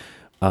whatnot.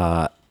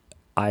 I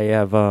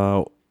have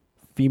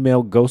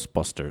female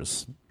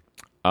Ghostbusters.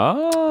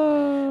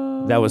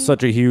 Oh. That was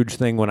such a huge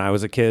thing when I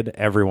was a kid.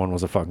 Everyone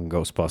was a fucking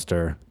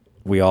Ghostbuster.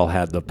 We all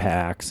had the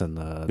packs and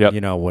the,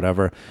 Yep.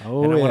 whatever.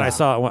 Oh, and when yeah. I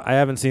saw, I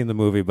haven't seen the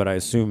movie, but I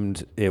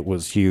assumed it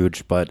was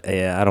huge. But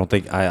I don't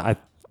think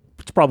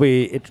it's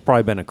probably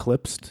been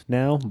eclipsed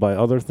now by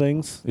other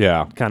things.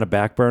 Yeah. Kind of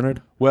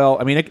backburnered. Well,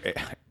 I mean,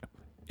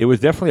 it was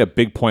definitely a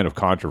big point of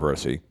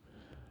controversy.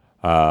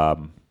 I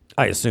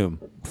assume.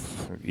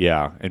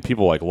 Yeah, and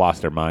people like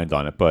lost their minds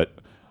on it. But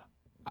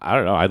I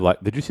don't know.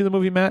 Did you see the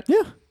movie, Matt?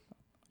 Yeah.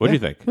 What do Yeah, you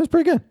think? It was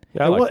pretty good.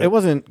 Yeah, I liked it. It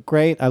wasn't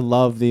great. I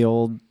love the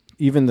old,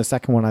 even the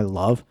second one I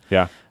love.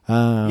 Yeah.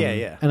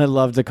 Yeah. And I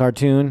love the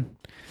cartoon.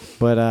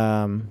 But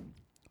I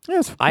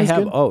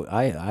have. good. Oh,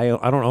 I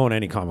don't own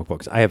any comic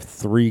books. I have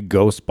 3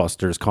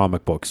 Ghostbusters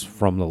comic books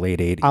from the late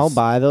 80s. I'll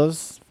buy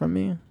those from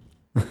you.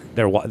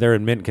 They're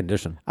in mint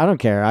condition. I don't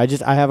care. I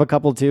have a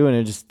couple too,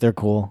 and they're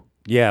cool.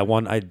 Yeah,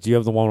 one. Do you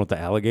have the one with the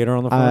alligator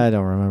on the front? I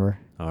don't remember.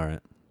 All right.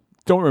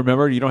 Don't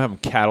remember? You don't have them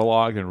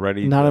cataloged and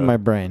ready? Not to- in my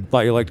brain.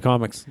 Thought you liked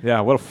comics.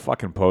 Yeah, what a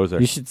fucking poser.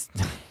 You should.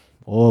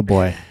 Oh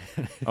boy.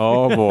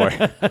 Oh, boy.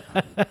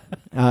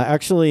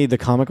 Actually, the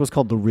comic was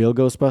called The Real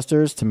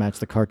Ghostbusters to match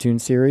the cartoon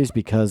series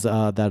because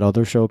that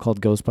other show called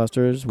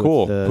Ghostbusters. with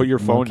Cool. the Put your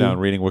phone monkey. down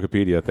reading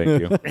Wikipedia.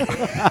 Thank you.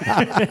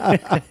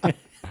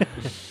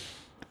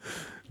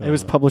 It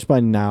was published by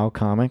Now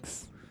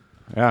Comics,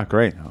 Yeah,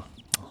 great.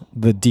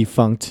 the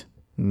defunct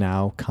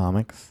Now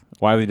Comics,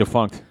 Why are they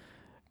defunct?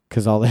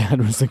 because all they had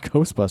was the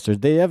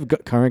Ghostbusters. They have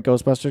current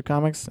Ghostbusters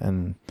comics,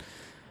 and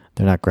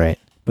they're not great.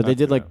 But they That's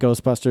did like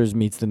Ghostbusters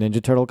meets the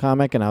Ninja Turtle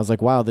comic, and I was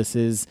like, wow, this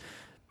is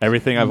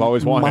Everything I've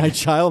always wanted. my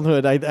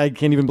childhood. I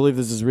can't even believe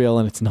this is real,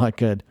 and it's not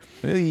good.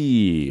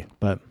 Hey.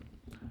 But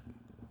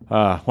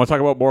Want to talk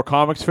about more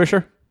comics,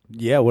 Fisher?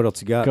 Yeah. What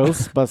else you got?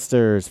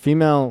 Ghostbusters,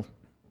 female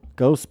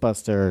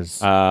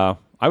Ghostbusters.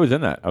 I was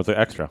in that. I was an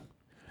extra.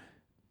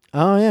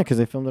 Oh yeah, because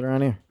they filmed it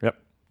around here. Yep.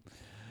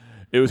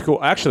 It was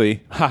cool.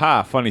 Actually,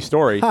 funny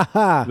story.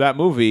 That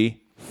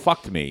movie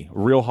fucked me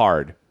real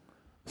hard.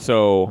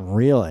 So,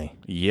 Really?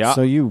 yeah.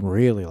 So you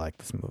really like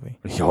this movie?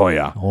 Oh,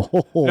 yeah.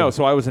 Oh. No,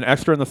 so I was an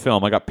extra in the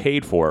film. I got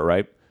paid for it,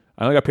 right?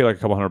 I only got paid like a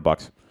couple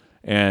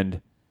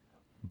 $100.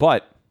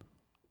 But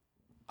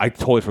I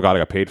totally forgot I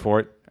got paid for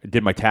it. I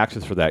did my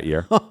taxes for that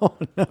year. Oh,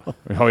 no.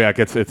 Oh, yeah.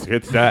 It's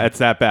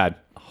that bad.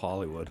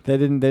 Hollywood. They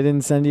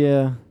didn't send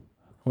you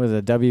what is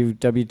it,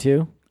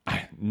 W2?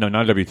 No,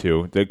 not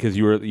W-2, because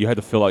you had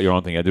to fill out your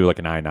own thing. I do like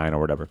an I-9 or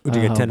whatever. Would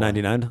you get Oh,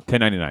 1099?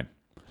 1099.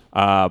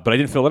 But I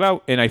didn't fill it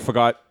out, and I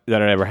forgot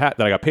that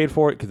I got paid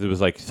for it because it was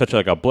like such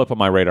like a blip on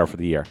my radar for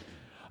the year.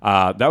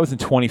 That was in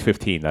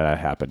 2015 that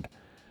happened.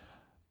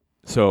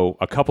 So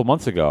a couple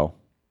months ago,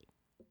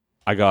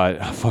 I got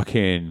a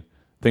fucking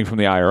thing from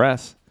the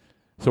IRS.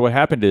 So what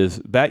happened is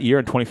that year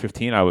in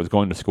 2015, I was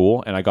going to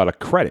school, and I got a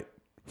credit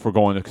for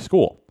going to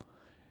school,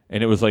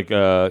 and it was like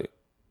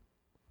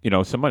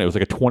some money. It was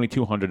like a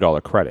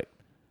 $2,200 credit.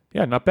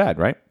 Yeah, not bad,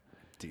 right?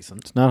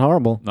 Decent. It's not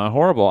horrible. Not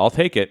horrible. I'll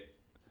take it.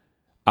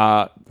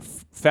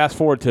 Fast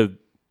forward to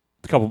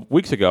a couple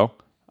weeks ago,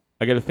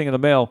 I get a thing in the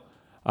mail.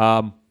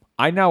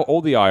 I now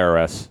owe the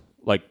IRS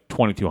like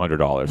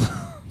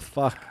 $2,200.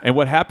 Fuck. And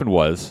what happened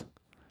was,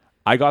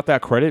 I got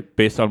that credit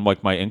based on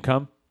like my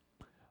income.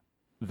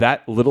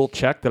 That little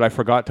check that I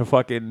forgot to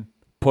fucking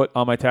put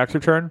on my tax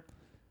return,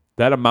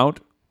 that amount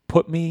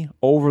put me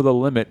over the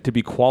limit to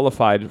be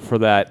qualified for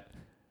that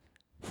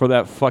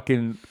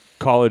fucking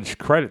college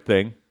credit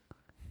thing.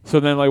 So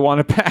then I want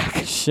it back.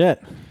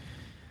 Shit.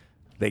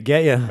 They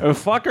get you.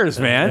 Fuckers,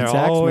 man. They're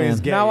Tax always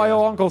man. get Now I ya.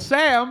 owe Uncle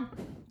Sam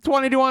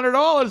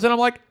 $2,200, and I'm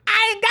like,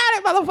 I ain't got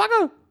it,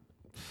 motherfucker.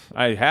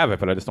 I have it,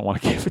 but I just don't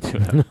want to give it to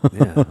him.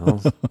 Yeah.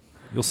 Well,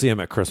 you'll see him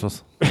at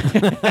Christmas.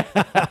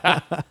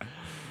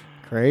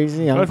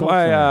 Crazy. That's Uncle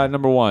why Sam.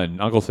 number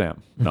 1, Uncle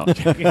Sam. No,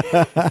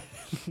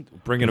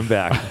 Bringing him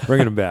back.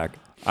 Bringing him back.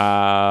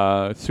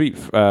 sweet.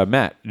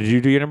 Matt, did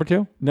you do your number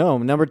 2? No,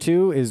 number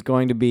 2 is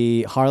going to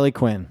be Harley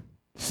Quinn.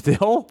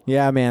 Still?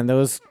 Yeah, man,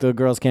 the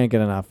girls can't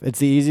get enough. It's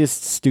the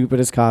easiest,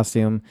 stupidest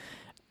costume.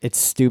 It's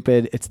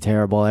stupid. It's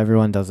terrible.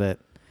 Everyone does it.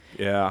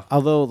 Yeah.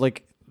 Although,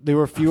 like, there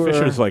were fewer.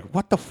 Fisher's like,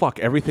 what the fuck?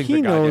 Everything's he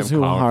a goddamn knows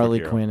who comic book Harley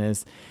hero. Quinn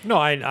is. No,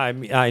 I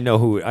know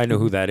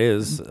who that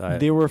is.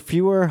 There were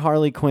fewer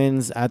Harley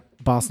Quinns at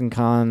Boston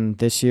Con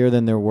this year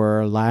than there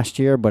were last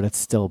year, but it's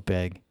still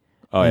big.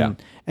 Oh, yeah.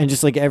 And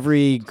just like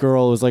every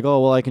girl was like,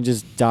 oh, well, I can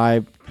just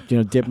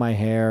dip my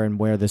hair and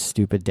wear this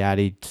stupid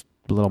daddy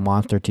little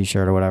monster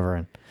t-shirt or whatever.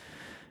 And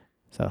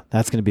so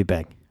that's going to be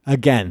big.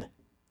 Again,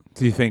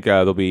 Do you think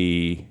there'll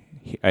be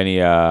any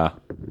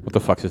what the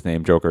fuck's his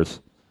name? Jokers,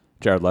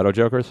 Jared Leto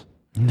Jokers.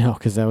 No,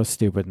 because that was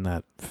stupid and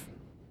that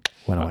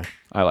went away.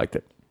 I liked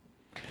it.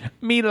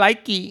 Me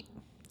likey.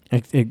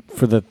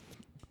 For the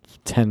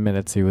 10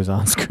 minutes he was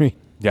on screen,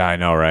 Yeah, I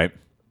know, right?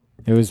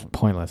 it was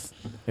pointless.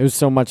 It was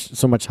so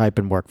much hype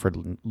and work for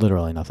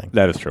literally nothing.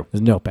 That is true.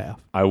 There's no payoff.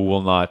 I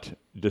will not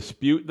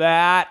dispute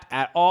that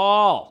at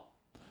all.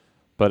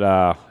 But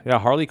yeah,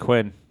 Harley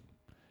Quinn.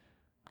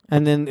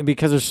 And then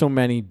because there's so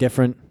many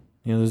different,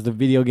 there's the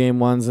video game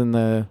ones and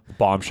the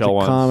Bombshell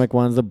ones. comic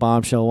ones, the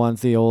bombshell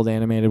ones, the old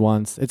animated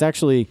ones. It's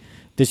actually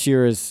this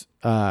year is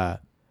the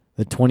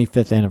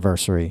 25th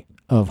anniversary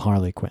of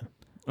Harley Quinn.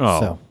 Oh.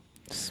 So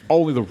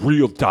Only the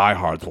real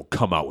diehards will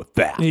come out with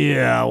that.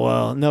 yeah,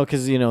 well, no,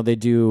 because they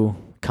do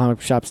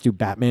comic shops do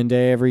Batman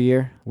Day every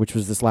year, which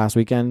was this last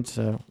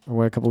weekend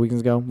or a couple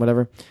weekends ago,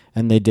 whatever.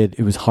 And it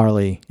was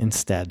Harley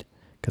instead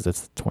because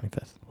it's the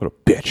 25th. What a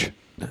bitch.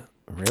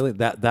 Really?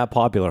 That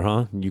popular,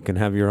 huh? You can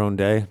have your own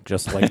day,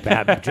 just like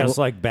just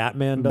like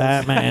Batman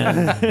does.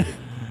 Batman.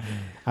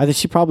 I think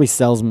she probably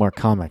sells more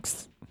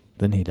comics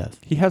than he does.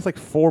 He has like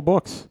 4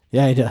 books.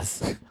 Yeah, he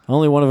does.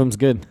 Only one of them's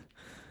good.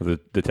 The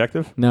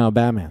detective? No,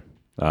 Batman.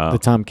 Oh. The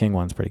Tom King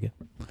one's pretty good.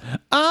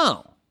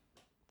 Oh.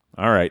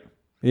 All right.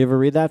 You ever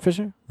read that,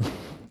 Fisher?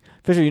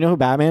 Fisher, you know who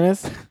Batman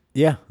is?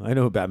 Yeah, I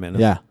know who Batman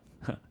is. Yeah.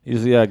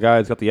 He's the guy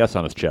who's got the S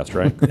on his chest,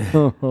 right?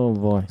 Oh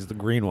boy. He's the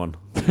green one.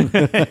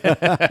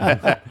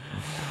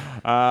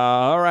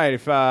 All right.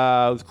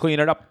 Let's clean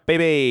it up,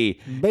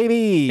 baby.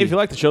 Baby. If you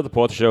like the show,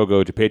 support the show,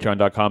 go to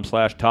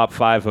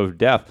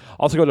patreon.com/top5ofdeath.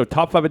 Also go to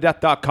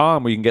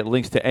top5ofdeath.com where you can get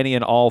links to any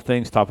and all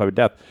things Top 5 of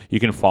Death. You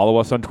can follow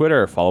us on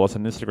Twitter, follow us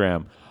on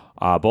Instagram,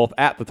 both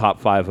at the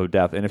Top 5 of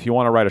Death. And if you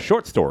want to write a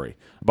short story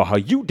about how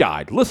you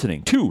died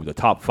listening to the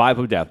Top 5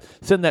 of Death,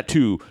 send that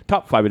to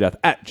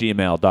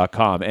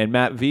top5ofdeath@gmail.com. And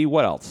Matt V,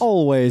 what else?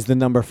 Always the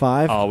number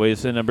 5.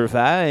 Always the number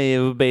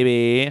 5,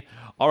 baby.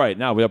 All right,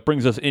 now that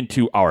brings us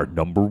into our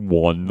number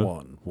one.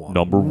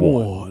 Number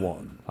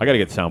one. I got to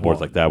get soundboards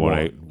like that when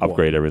I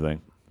upgrade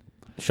everything.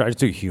 Should I just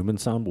do human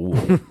sound?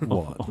 One.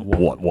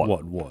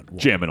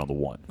 Jamming on the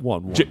one.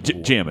 One.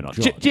 Jamming on.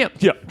 Jamming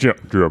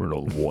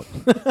on the one.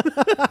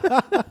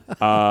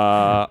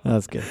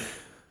 That's good.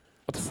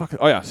 What the fuck?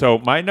 Oh, yeah. So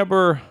my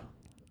number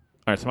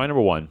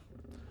one.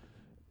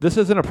 This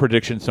isn't a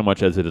prediction so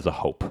much as it is a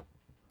hope.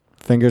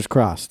 Fingers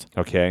crossed.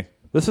 Okay?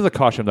 This is a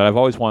costume that I've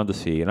always wanted to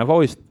see, and I've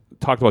always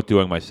talked about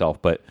doing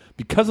myself, but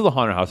because of the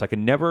haunted house, I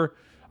never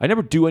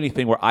do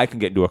anything where I can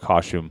get into a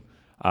costume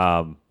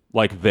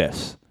like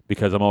this,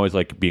 because I'm always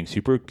like being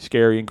super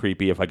scary and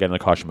creepy if I get in a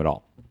costume at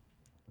all.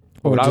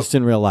 Or just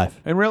in real life.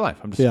 In real life,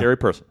 I'm just a scary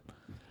person.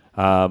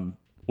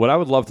 What I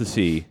would love to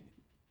see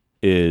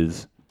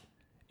is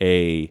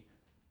a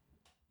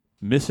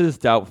Mrs.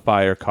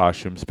 Doubtfire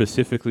costume,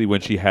 specifically when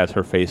she has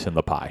her face in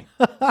the pie.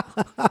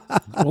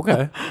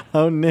 Okay.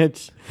 Oh,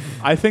 niche.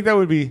 I think that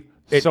would be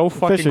so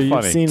fucking Fisher, funny.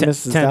 you've seen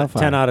Mrs. Doubtfire.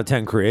 10 out of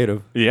 10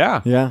 creative.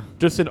 Yeah. Yeah.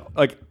 Just in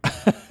like,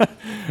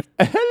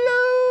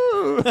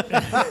 hello,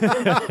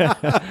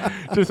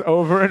 just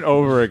over and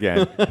over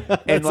again.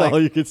 That's And like,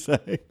 all you could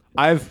say.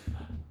 I've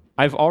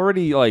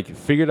already like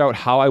figured out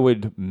how I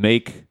would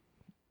make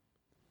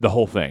the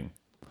whole thing,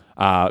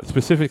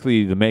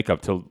 specifically the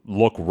makeup to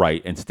look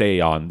right and stay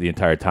on the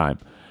entire time.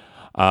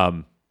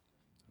 But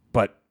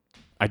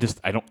I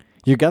don't.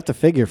 You got the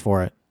figure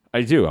for it.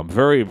 I do. I'm a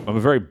very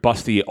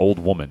busty old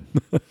woman.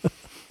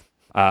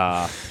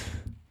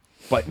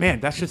 But man,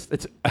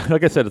 it's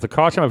like I said, it's a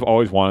costume I've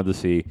always wanted to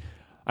see.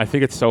 I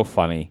think it's so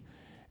funny,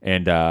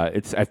 and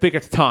I think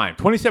it's time.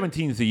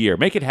 2017 is the year.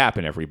 Make it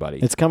happen, everybody.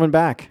 It's coming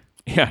back.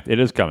 Yeah, it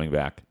is coming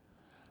back.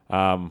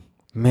 Man,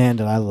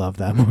 did I love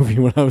that movie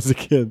when I was a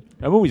kid.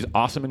 That movie's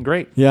awesome and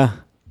great. Yeah.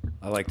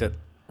 I liked it.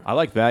 I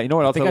like that. You know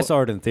what I else? think I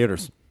saw it in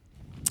theaters.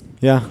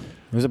 Yeah.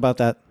 It was about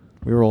that.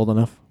 We were old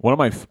enough. One of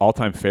my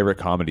all-time favorite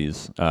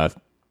comedies. I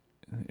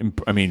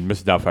mean,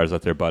 Mrs. Doubtfire's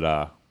out there, but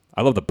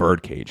I love The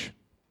Birdcage.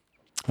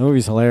 That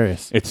movie's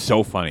hilarious. It's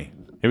so funny.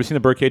 You ever seen The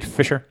Birdcage,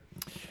 Fisher?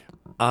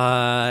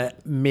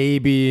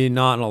 Maybe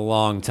not in a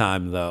long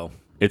time though.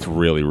 It's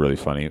really, really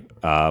funny.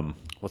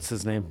 What's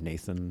his name?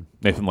 Nathan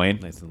Lane.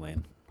 Nathan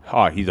Lane.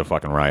 Oh, he's a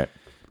fucking riot.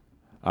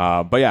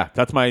 But yeah,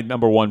 that's my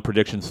number one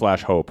prediction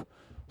 / hope.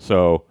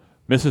 So,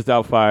 Mrs.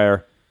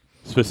 Doubtfire,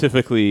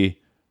 specifically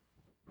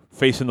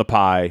face in the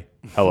pie.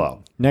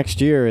 Hello. Next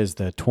year is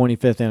the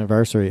 25th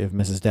anniversary of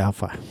Mrs.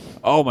 Doubtfire.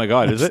 Oh my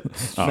God, is it?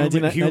 Oh.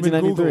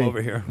 1993. Google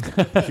over here.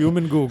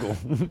 Human Google.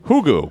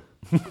 Hugu.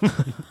 All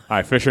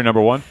right, Fisher, number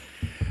one.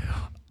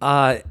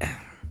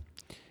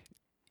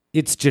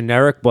 It's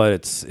generic, but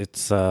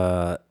it's.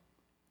 I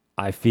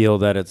feel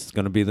that it's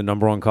going to be the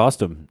number one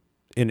costume.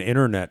 An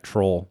internet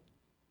troll.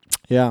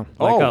 Yeah.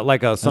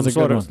 Like some a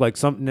sort good of like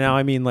some. Now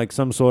I mean like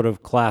some sort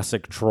of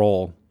classic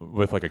troll.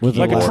 With like a With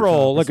keyboard.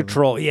 Like a Keyboard.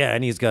 troll, yeah,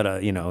 and he's got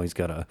an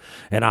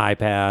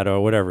iPad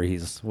or whatever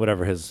his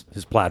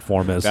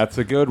platform is. That's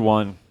a good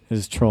one.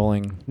 Is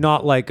trolling.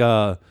 Not like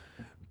I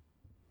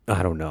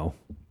don't know,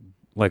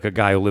 like a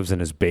guy who lives in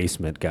his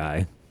basement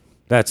guy.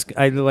 That's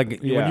when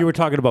Yeah. you were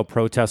talking about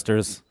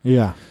protesters.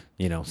 Yeah.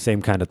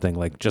 Same kind of thing,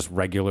 like just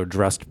regular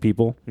dressed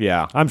people.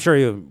 Yeah. I'm sure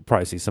you'll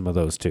probably see some of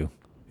those too.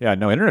 Yeah,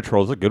 no, Internet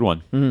Trolls is a good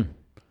one. Mm.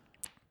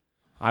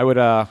 I would,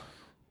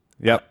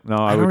 yep, no,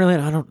 I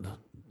would.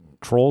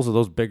 Trolls are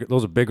those big?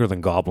 Those are bigger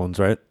than goblins,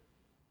 right?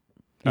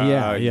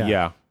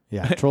 Yeah.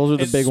 Yeah. Trolls are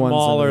the It's big ones.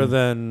 smaller and-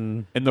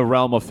 than. In the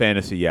realm of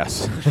fantasy,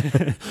 yes.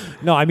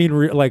 No, I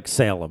mean like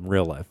Salem,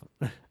 real life.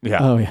 Yeah.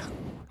 Oh yeah.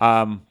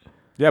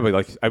 Yeah, but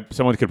like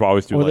someone could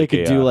always do Or like they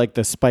could do like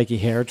the spiky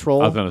hair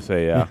troll. I was gonna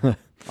say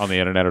on the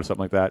internet or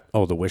something like that.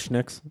 Oh, the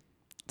Wishnicks.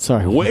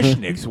 Sorry.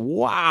 Wishnicks,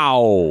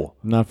 wow,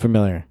 Not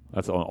familiar.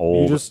 that's an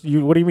old.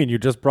 What do you mean? You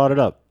just brought it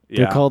up.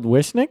 They're yeah. called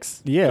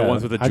Wishnicks? Yeah, the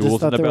ones with the I just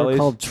jewels in thought the they were bellies.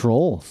 called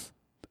trolls.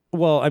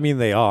 Well, I mean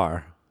they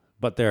are,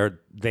 but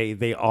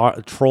they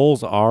are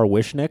trolls are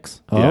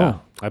Wishnicks. Oh. Yeah.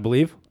 I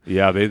believe.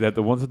 Yeah, they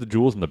the ones with the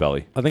jewels in the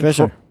belly. I think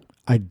Fisher.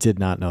 I did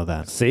not know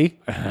that. See,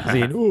 oh,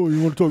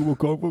 you want to talk about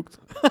comic books?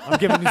 I'm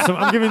giving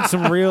you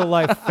some real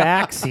life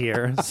facts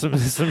here. Some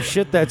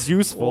shit that's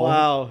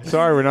useful.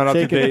 Sorry, we're not up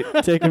to date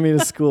Taking me to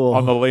school.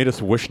 on the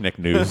latest Wishnick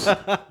news.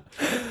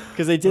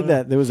 Because they did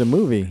that. There was a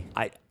movie.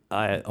 I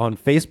on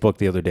Facebook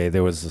the other day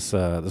there was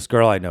this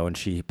girl I know, and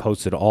she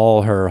posted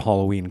all her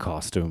Halloween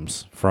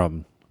costumes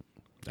from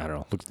I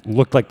don't know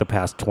looked like the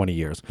past 20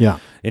 years. Yeah.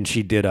 And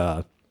she did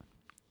a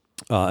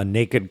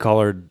naked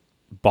colored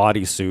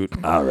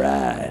bodysuit. All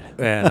right.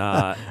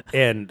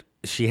 And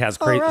she has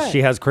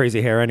she has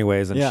crazy hair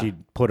anyways, and Yeah. she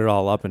put it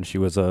all up, and she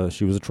was a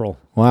troll.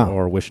 Wow.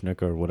 Or a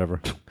Wishnick or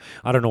whatever.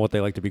 I don't know what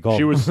they like to be called.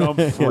 She was some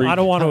freak. I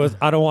don't want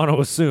to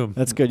assume.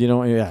 That's good. You don't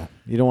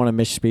want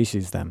to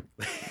misspecies them.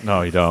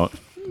 No, you don't.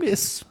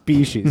 Miss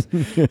species.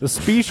 The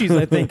species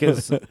I think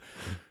is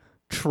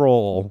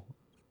troll.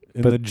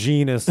 And the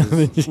genus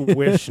is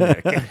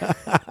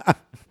Wishnick.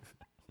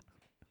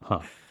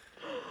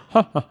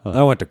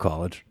 I went to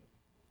college.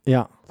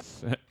 Yeah.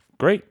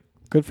 Great.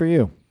 Good for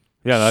you.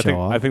 Yeah, no, Show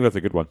off. I think that's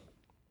a good one.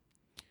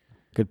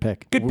 Good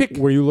pick. Good pick.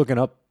 Were you looking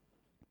up?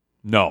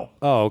 No.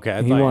 Oh, okay.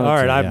 I He thought, wanted all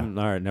right, to, I'm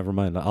all right. Never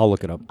mind. I'll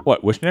look it up.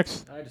 What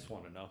Wishnicks? I just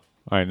want to know.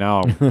 All right,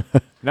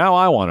 now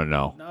I want to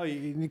know. No,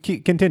 you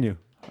continue.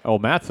 Oh,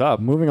 Matt's up.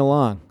 Moving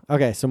along.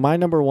 Okay, so my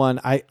number one,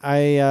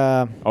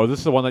 Oh, this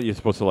is the one that you're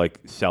supposed to like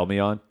sell me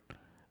on.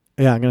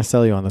 yeah, I'm gonna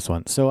sell you on this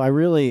one. So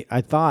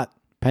I thought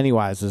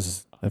Pennywise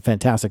is a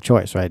fantastic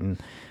choice, right? And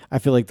I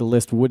feel like the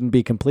list wouldn't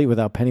be complete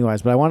without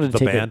Pennywise, but I wanted to The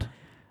take band.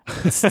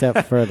 it a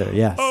step further.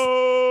 Yes.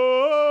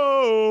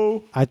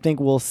 Oh. I think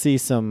we'll see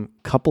some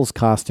couples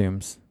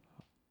costumes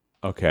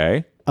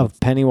Okay. of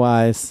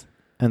Pennywise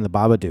and the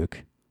Babadook,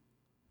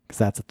 because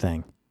that's a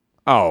thing.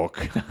 Oh,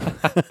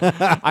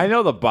 I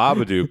know the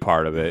Babadook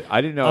part of it.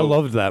 I didn't know. I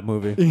loved that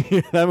movie.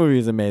 That movie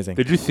is amazing.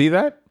 Did you see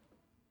that,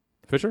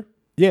 Fisher?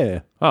 Yeah.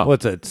 Oh.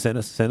 What's it?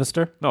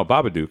 Sinister? No,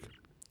 Babadook.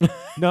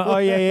 No. Oh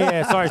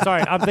yeah.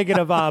 Sorry. I'm thinking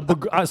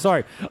of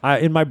sorry.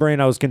 In my brain,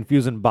 I was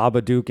confusing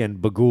Babadook and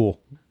Bagul.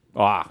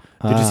 Ah,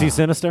 Did you see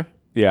Sinister?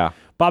 yeah,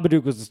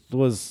 Babadook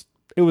was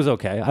it was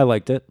okay. I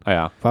liked it.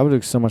 yeah.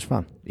 Babadook's so much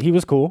fun. He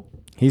was cool.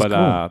 He's But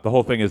cool. the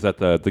whole thing is that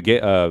the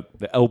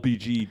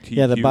LBGTQ.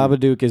 Yeah, the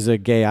Babadook is a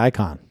gay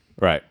icon.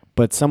 Right.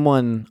 But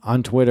someone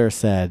on Twitter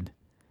said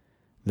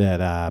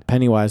that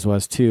Pennywise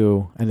was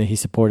too, and that he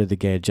supported the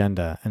gay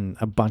agenda. And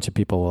a bunch of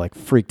people were like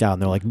freaked out,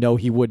 and they're like, "No,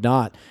 he would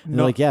not." And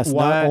they're like, "Yes,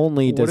 not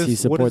only does he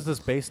support, What is this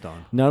based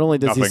on? not only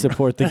does he Nothing.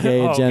 support the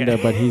gay Okay. agenda,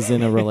 but he's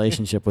in a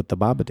relationship with the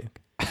Babadook."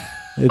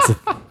 It's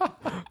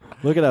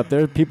look it up.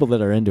 There are people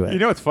that are into it. You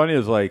know what's funny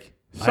is like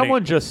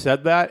someone just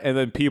said that, and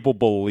then people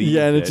believe.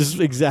 Yeah, and it just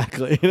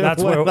exactly.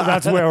 That's where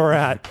we're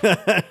at.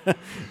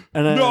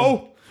 And I-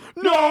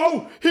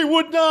 no, he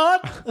would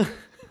not.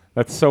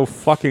 That's so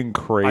fucking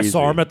crazy. I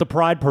saw him at the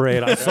Pride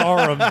Parade. I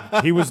saw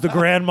him. He was the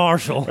Grand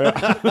Marshal.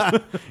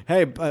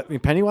 Hey,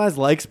 but Pennywise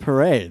likes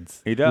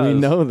parades. He does. We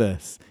know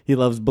this. He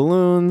loves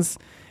balloons.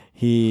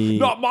 He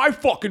Not my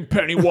fucking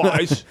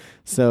Pennywise.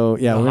 so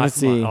yeah, we're gonna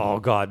see Oh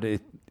God,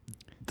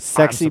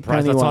 sexy I'm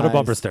surprised Pennywise. That's on a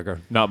bumper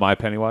sticker. Not my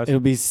Pennywise. It'll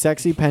be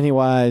sexy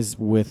Pennywise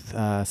with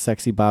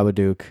sexy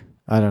Babadook.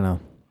 I don't know.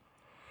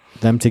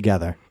 Them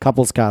together,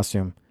 couples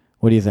costume.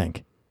 What do you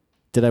think?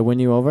 Did I win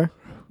you over?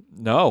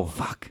 No.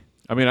 Fuck.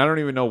 I mean, I don't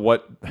even know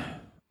what.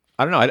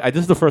 I don't know. I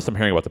this is the first I'm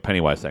hearing about the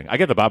Pennywise thing. I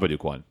get the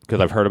Babadook one because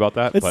I've heard about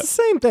that. It's but the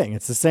same thing.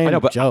 It's the same I know,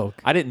 but joke.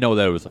 I didn't know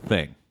that it was a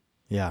thing.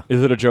 Yeah,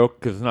 Is it a joke?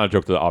 Because it's not a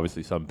joke to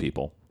obviously some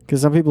people. because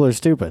some people are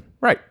stupid.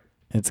 Right.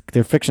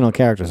 They're fictional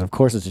characters. Of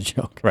course, it's a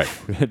joke. Right.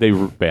 they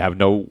have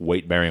no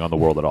weight bearing on the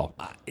world at all.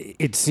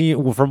 It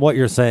seems from what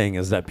you're saying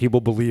is that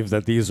people believe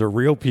that these are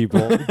real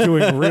people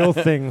doing real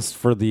things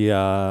for the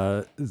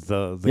Yeah, gay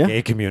For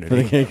the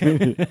community. gay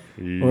community,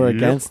 or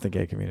against the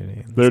gay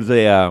community. There's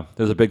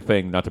a big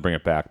thing. Not to bring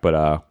it back, but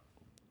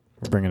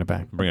We're bringing it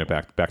back. bringing it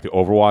back to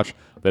Overwatch.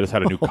 They just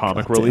had a new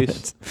comic God damn release.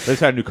 it. They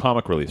just had a new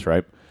comic release,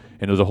 right?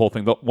 And there's a whole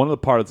thing. One of the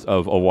parts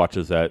of Overwatch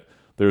is that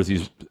there's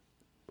these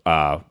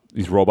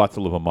robots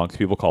that live amongst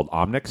people called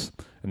Omnics,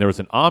 and there was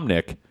an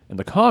Omnic in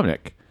the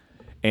comic,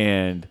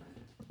 and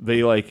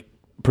they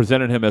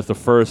presented him as the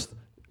first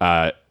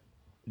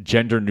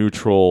gender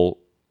neutral,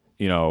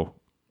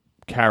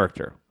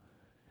 character,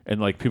 and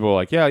like people are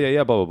like,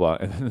 yeah, blah blah blah,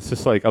 and then it's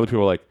just like other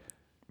people are like,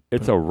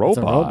 it's a robot, It's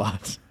a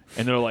robot.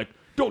 and they're like,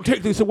 don't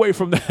take this away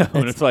from them,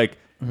 and it's like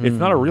it's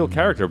not a real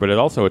character, but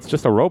it's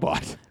just a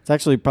robot. It's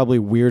actually probably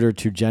weirder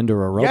to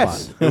gender a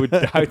robot.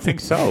 Yes, I think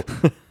so.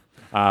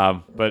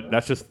 But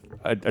that's just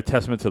a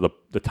testament to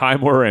the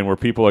time we're in, where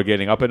people are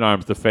getting up in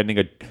arms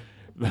defending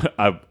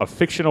a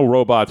fictional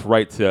robot's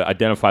right to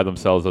identify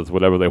themselves as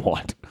whatever they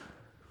want.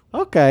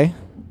 Okay.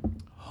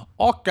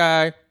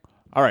 Okay.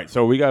 All right,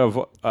 so we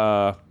got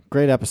a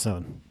Great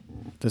episode.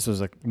 This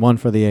was one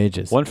for the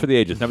ages. one for the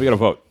ages. Now we got to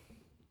vote.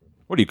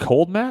 What are you,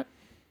 cold, Matt?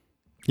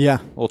 Yeah.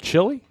 A little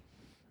chilly?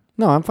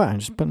 No, I'm fine.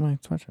 Just put my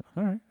sweatshirt.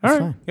 All right. That's All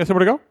right. fine. You got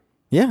somewhere to go?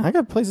 Yeah, I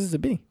got places to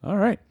be. All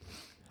right.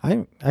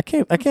 I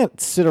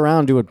can't sit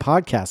around doing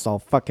podcasts all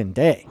fucking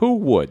day. Who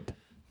would?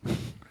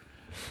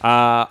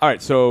 All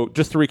right, so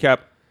just to recap,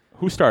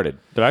 who started?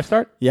 Did I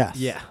start?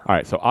 Yes. All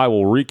right, so I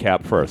will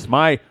recap first.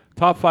 My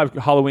top 5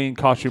 Halloween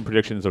costume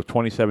predictions of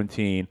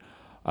 2017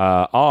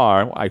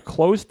 are... I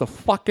closed the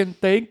fucking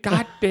thing.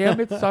 God damn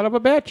it, son of a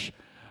bitch.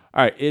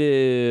 All right, it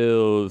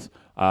is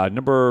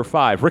number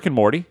 5, Rick and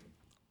Morty.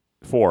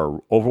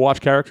 4, Overwatch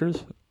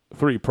characters.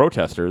 3,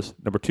 protesters.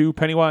 Number 2,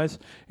 Pennywise.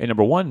 And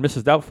number 1,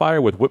 Mrs.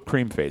 Doubtfire with whipped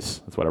cream face.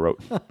 That's what I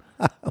wrote.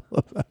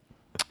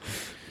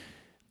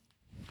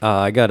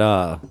 I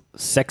got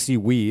sexy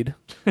weed.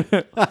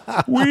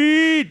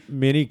 Weed!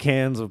 Mini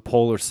cans of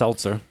polar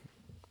seltzer.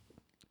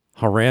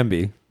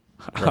 Harambe.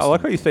 I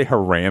like how you say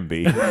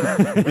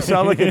Harambe. You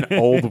sound like an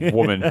old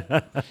woman.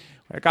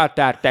 I got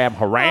that damn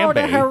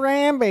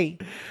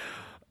Harambe.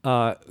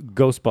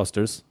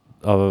 Ghostbusters.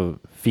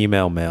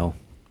 Female, male.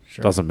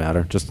 Sure. Doesn't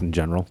matter. Just in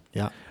general.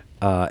 Yeah.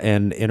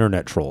 And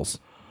internet trolls.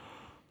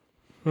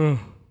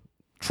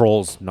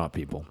 Trolls, not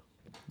people.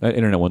 That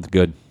internet one's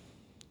good.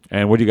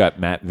 And what do you got,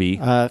 Matt V?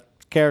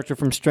 Character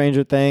from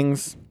Stranger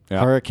Things,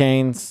 Yeah.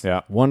 Hurricanes,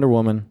 Yeah. Wonder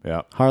Woman,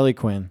 Yeah. Harley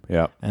Quinn,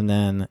 Yeah. and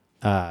then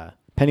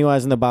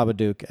Pennywise and the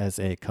Babadook as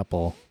a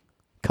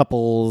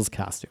couple's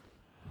costume.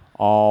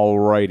 All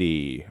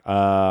righty.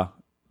 I'm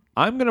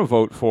going to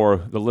vote for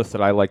the list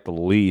that I like the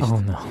least. Oh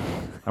no!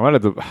 I'm going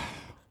to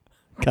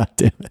God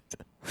damn it!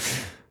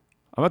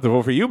 I'm going to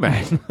vote for you,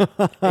 Matt.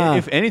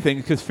 If anything,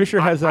 because Fisher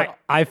has that.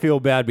 I feel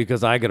bad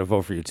because I got to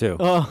vote for you too.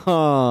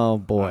 Oh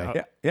boy!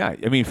 Yeah.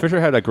 I mean, Fisher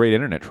had that great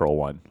internet troll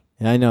one.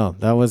 Yeah, I know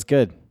that was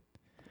good.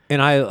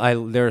 And I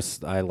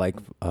like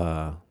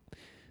the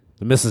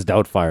Mrs.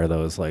 Doubtfire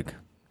though is like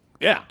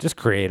Yeah. just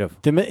creative.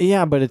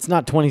 Yeah, but it's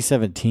not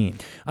 2017.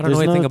 I don't know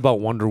anything about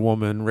Wonder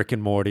Woman, Rick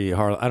and Morty,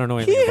 Harley. I don't know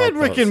anything He about had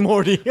Rick those. and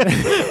Morty.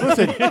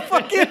 Listen,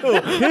 fuck you.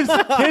 His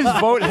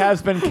vote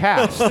has been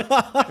cast.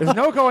 There's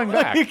no going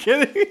back. Are you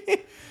kidding me?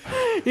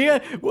 Yeah,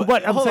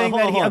 But I'm saying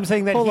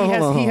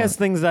that he has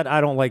things that I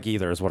don't like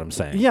either. Is what I'm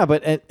saying. Yeah,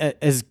 but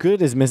as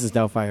good as Mrs.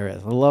 Doubtfire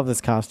is, I love this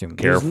costume.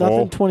 Careful. There's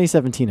nothing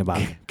 2017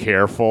 about it.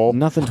 Careful.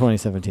 Nothing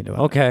 2017 about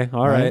it. Okay.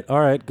 All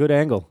right. Good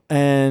angle.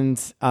 And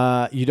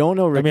you don't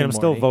know Rick I mean, and I'm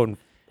still Morty. voting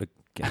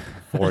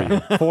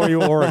for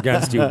you or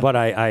against you, but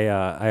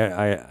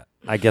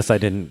I guess I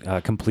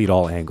didn't complete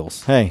all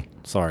angles. Hey,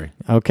 Sorry.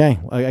 okay.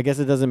 Well, I guess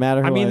it doesn't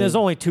matter. I mean, there's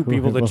only 2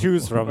 people to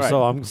choose from, Right.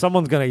 so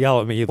someone's gonna yell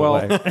at me either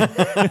way.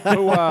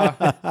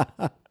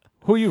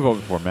 Who are you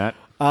voting for, Matt?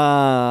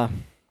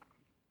 I'm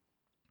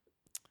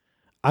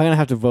gonna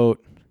have to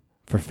vote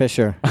for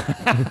Fisher.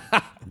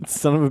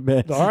 Son of a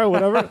bitch. All right,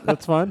 whatever.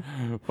 That's fine.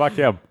 Fuck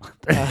him.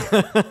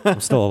 I'm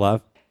still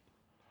alive.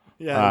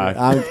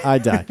 Yeah, I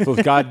die.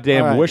 Those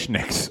goddamn All right.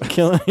 Wishnicks.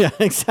 Kill. Yeah,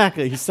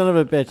 exactly. You son of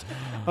a bitch.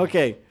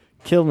 Okay,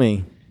 kill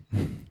me.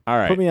 All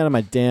right. Put me out of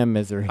my damn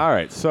misery. All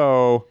right.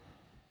 So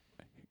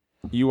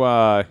you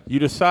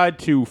decide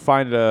to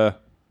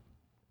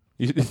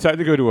you decide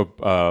to go to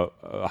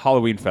a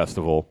Halloween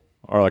festival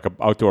or like an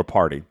outdoor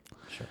party.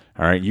 Sure.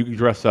 All right. You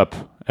dress up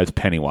as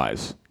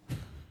Pennywise.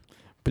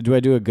 But do I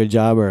do a good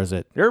job or is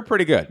it You're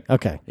pretty good.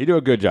 okay? You do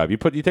a good job. You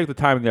take the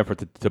time and the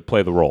effort to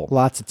play the role.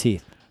 Lots of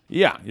teeth.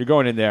 Yeah, you're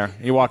going in there.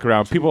 You walk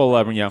around. People are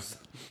loving you.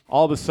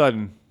 All of a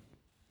sudden,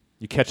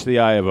 you catch the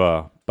eye of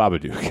a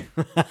Babadook.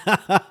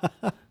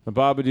 The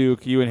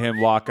Babadook, you and him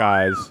lock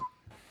eyes,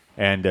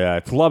 and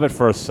it's love at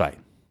first sight.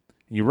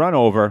 You run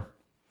over,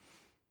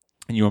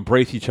 and you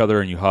embrace each other,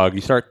 and you hug. You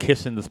start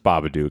kissing this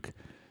Babadook.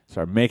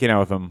 Start making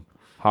out with him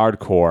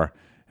hardcore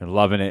and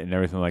loving it and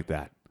everything like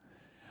that.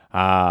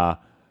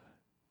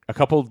 A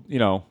couple,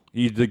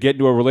 you get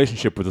into a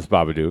relationship with this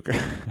Babadook.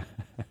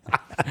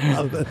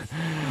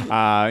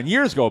 And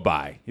years go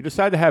by. You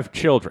decide to have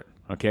children.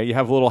 Okay, you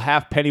have little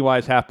half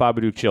Pennywise, half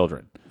Babadook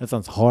children. That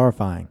sounds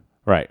horrifying.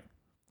 Right.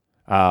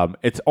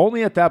 It's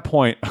only at that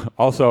point,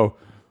 also,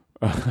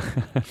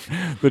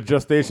 the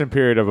gestation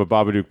period of a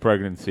Babadook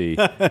pregnancy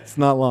It's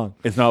not long.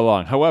 is not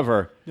long.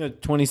 However,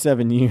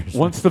 27 years.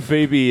 once the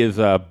baby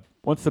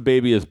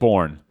is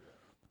born,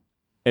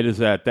 it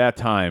is at that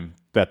time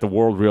that the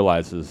world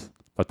realizes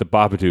that the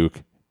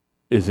Babadook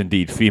is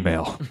indeed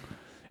female.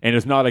 And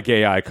is not a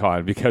gay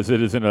icon because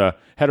it is in a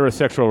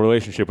heterosexual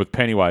relationship with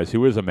Pennywise,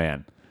 who is a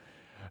man.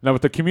 Now,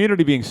 with the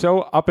community being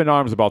so up in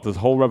arms about this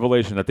whole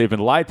revelation that they've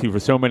been lied to for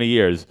so many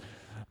years,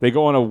 They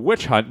go on a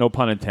witch hunt, no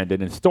pun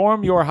intended, and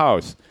storm your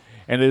house.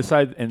 And they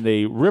decide, and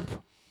they rip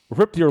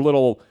your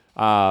little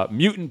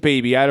mutant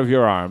baby out of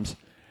your arms,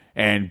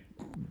 and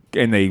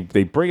they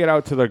bring it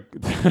out to the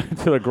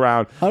to the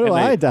ground. How do and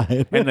I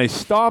die? And they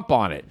stomp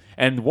on it.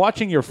 And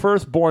watching your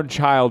firstborn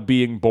child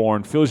being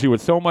born fills you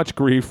with so much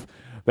grief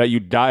that you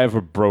die of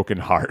a broken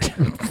heart.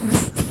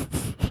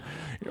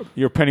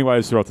 You're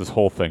Pennywise throughout this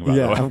whole thing, by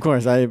the way. Yeah, of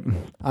course. I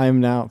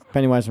am now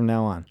Pennywise from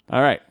now on.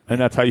 All right,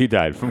 and that's how you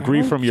died from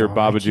grief from your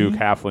Georgie. Babadook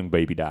halfling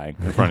baby dying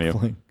in front of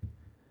you.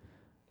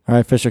 All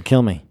right, Fisher,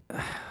 kill me.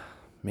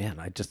 Man,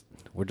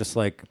 we're just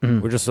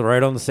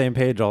right on the same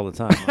page all the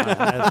time.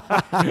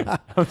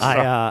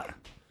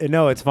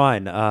 No, it's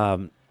fine.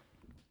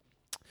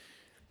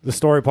 The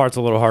story part's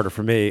a little harder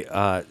for me.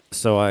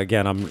 So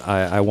again,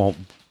 I won't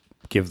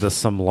give this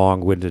some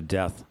long-winded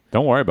death.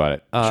 Don't worry about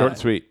it. Short and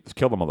sweet. Just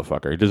kill the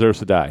motherfucker. He deserves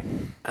to die.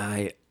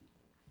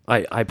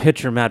 I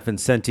picture Matt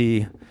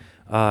Vincenti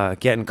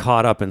getting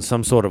caught up in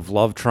some sort of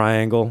love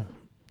triangle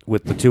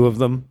with the two of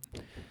them.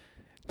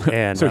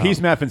 And So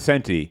he's Matt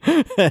Vincenti.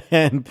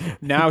 And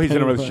Now he's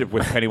in a relationship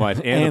with Pennywise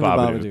and the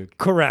Babadook.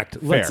 correct.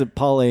 Fair. It's a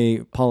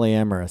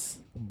polyamorous.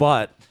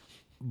 But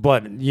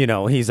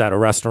he's at a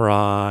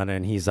restaurant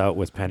and he's out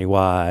with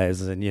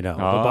Pennywise, and the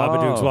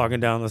Babadook's walking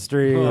down the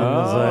street, and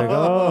it's like,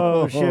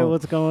 oh shit,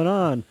 what's going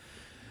on?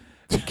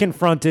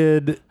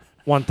 Confronted,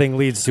 one thing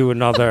leads to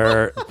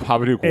another.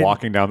 Babadook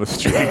walking down the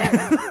street.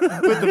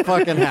 With the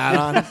fucking hat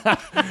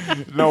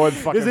on. No one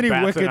fucking Isn't he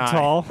bats wicked an eye.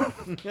 tall?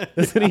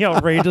 Isn't he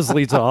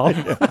outrageously tall?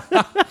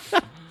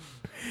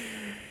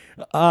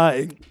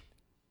 A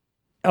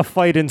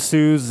fight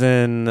ensues,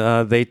 and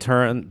they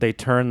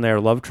turn their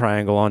love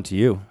triangle onto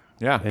you.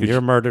 Yeah. And you're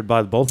murdered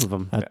by both of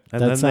them. That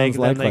And then sounds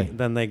likely.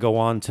 then they go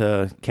on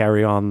to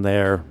carry on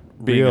their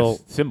being real,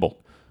 a symbol.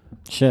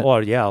 Shit.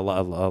 or a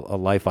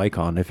life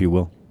icon, if you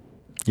will.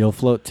 You'll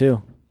float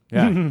too.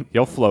 Yeah.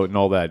 You'll float in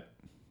all that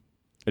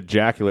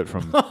ejaculate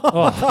from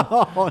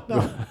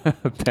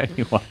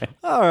Pennywise.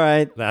 All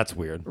right. That's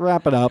weird.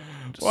 Wrap it up.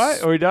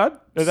 What? Are we done?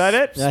 Is that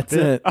it? That's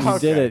it. You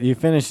did it. You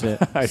finished it.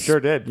 I sure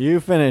did. You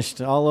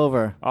finished all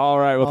over. All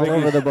right. Well, All thank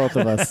over you the both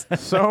of us.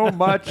 so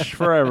much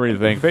for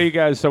everything. Thank you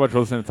guys so much for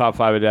listening to Top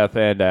 5 of Death.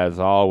 And as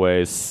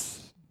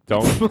always,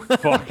 don't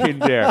fucking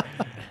dare.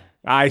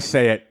 I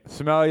say it.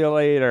 Smell you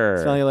later.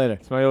 Smell you later.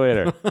 Smell you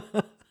later.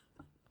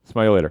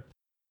 Smell you later.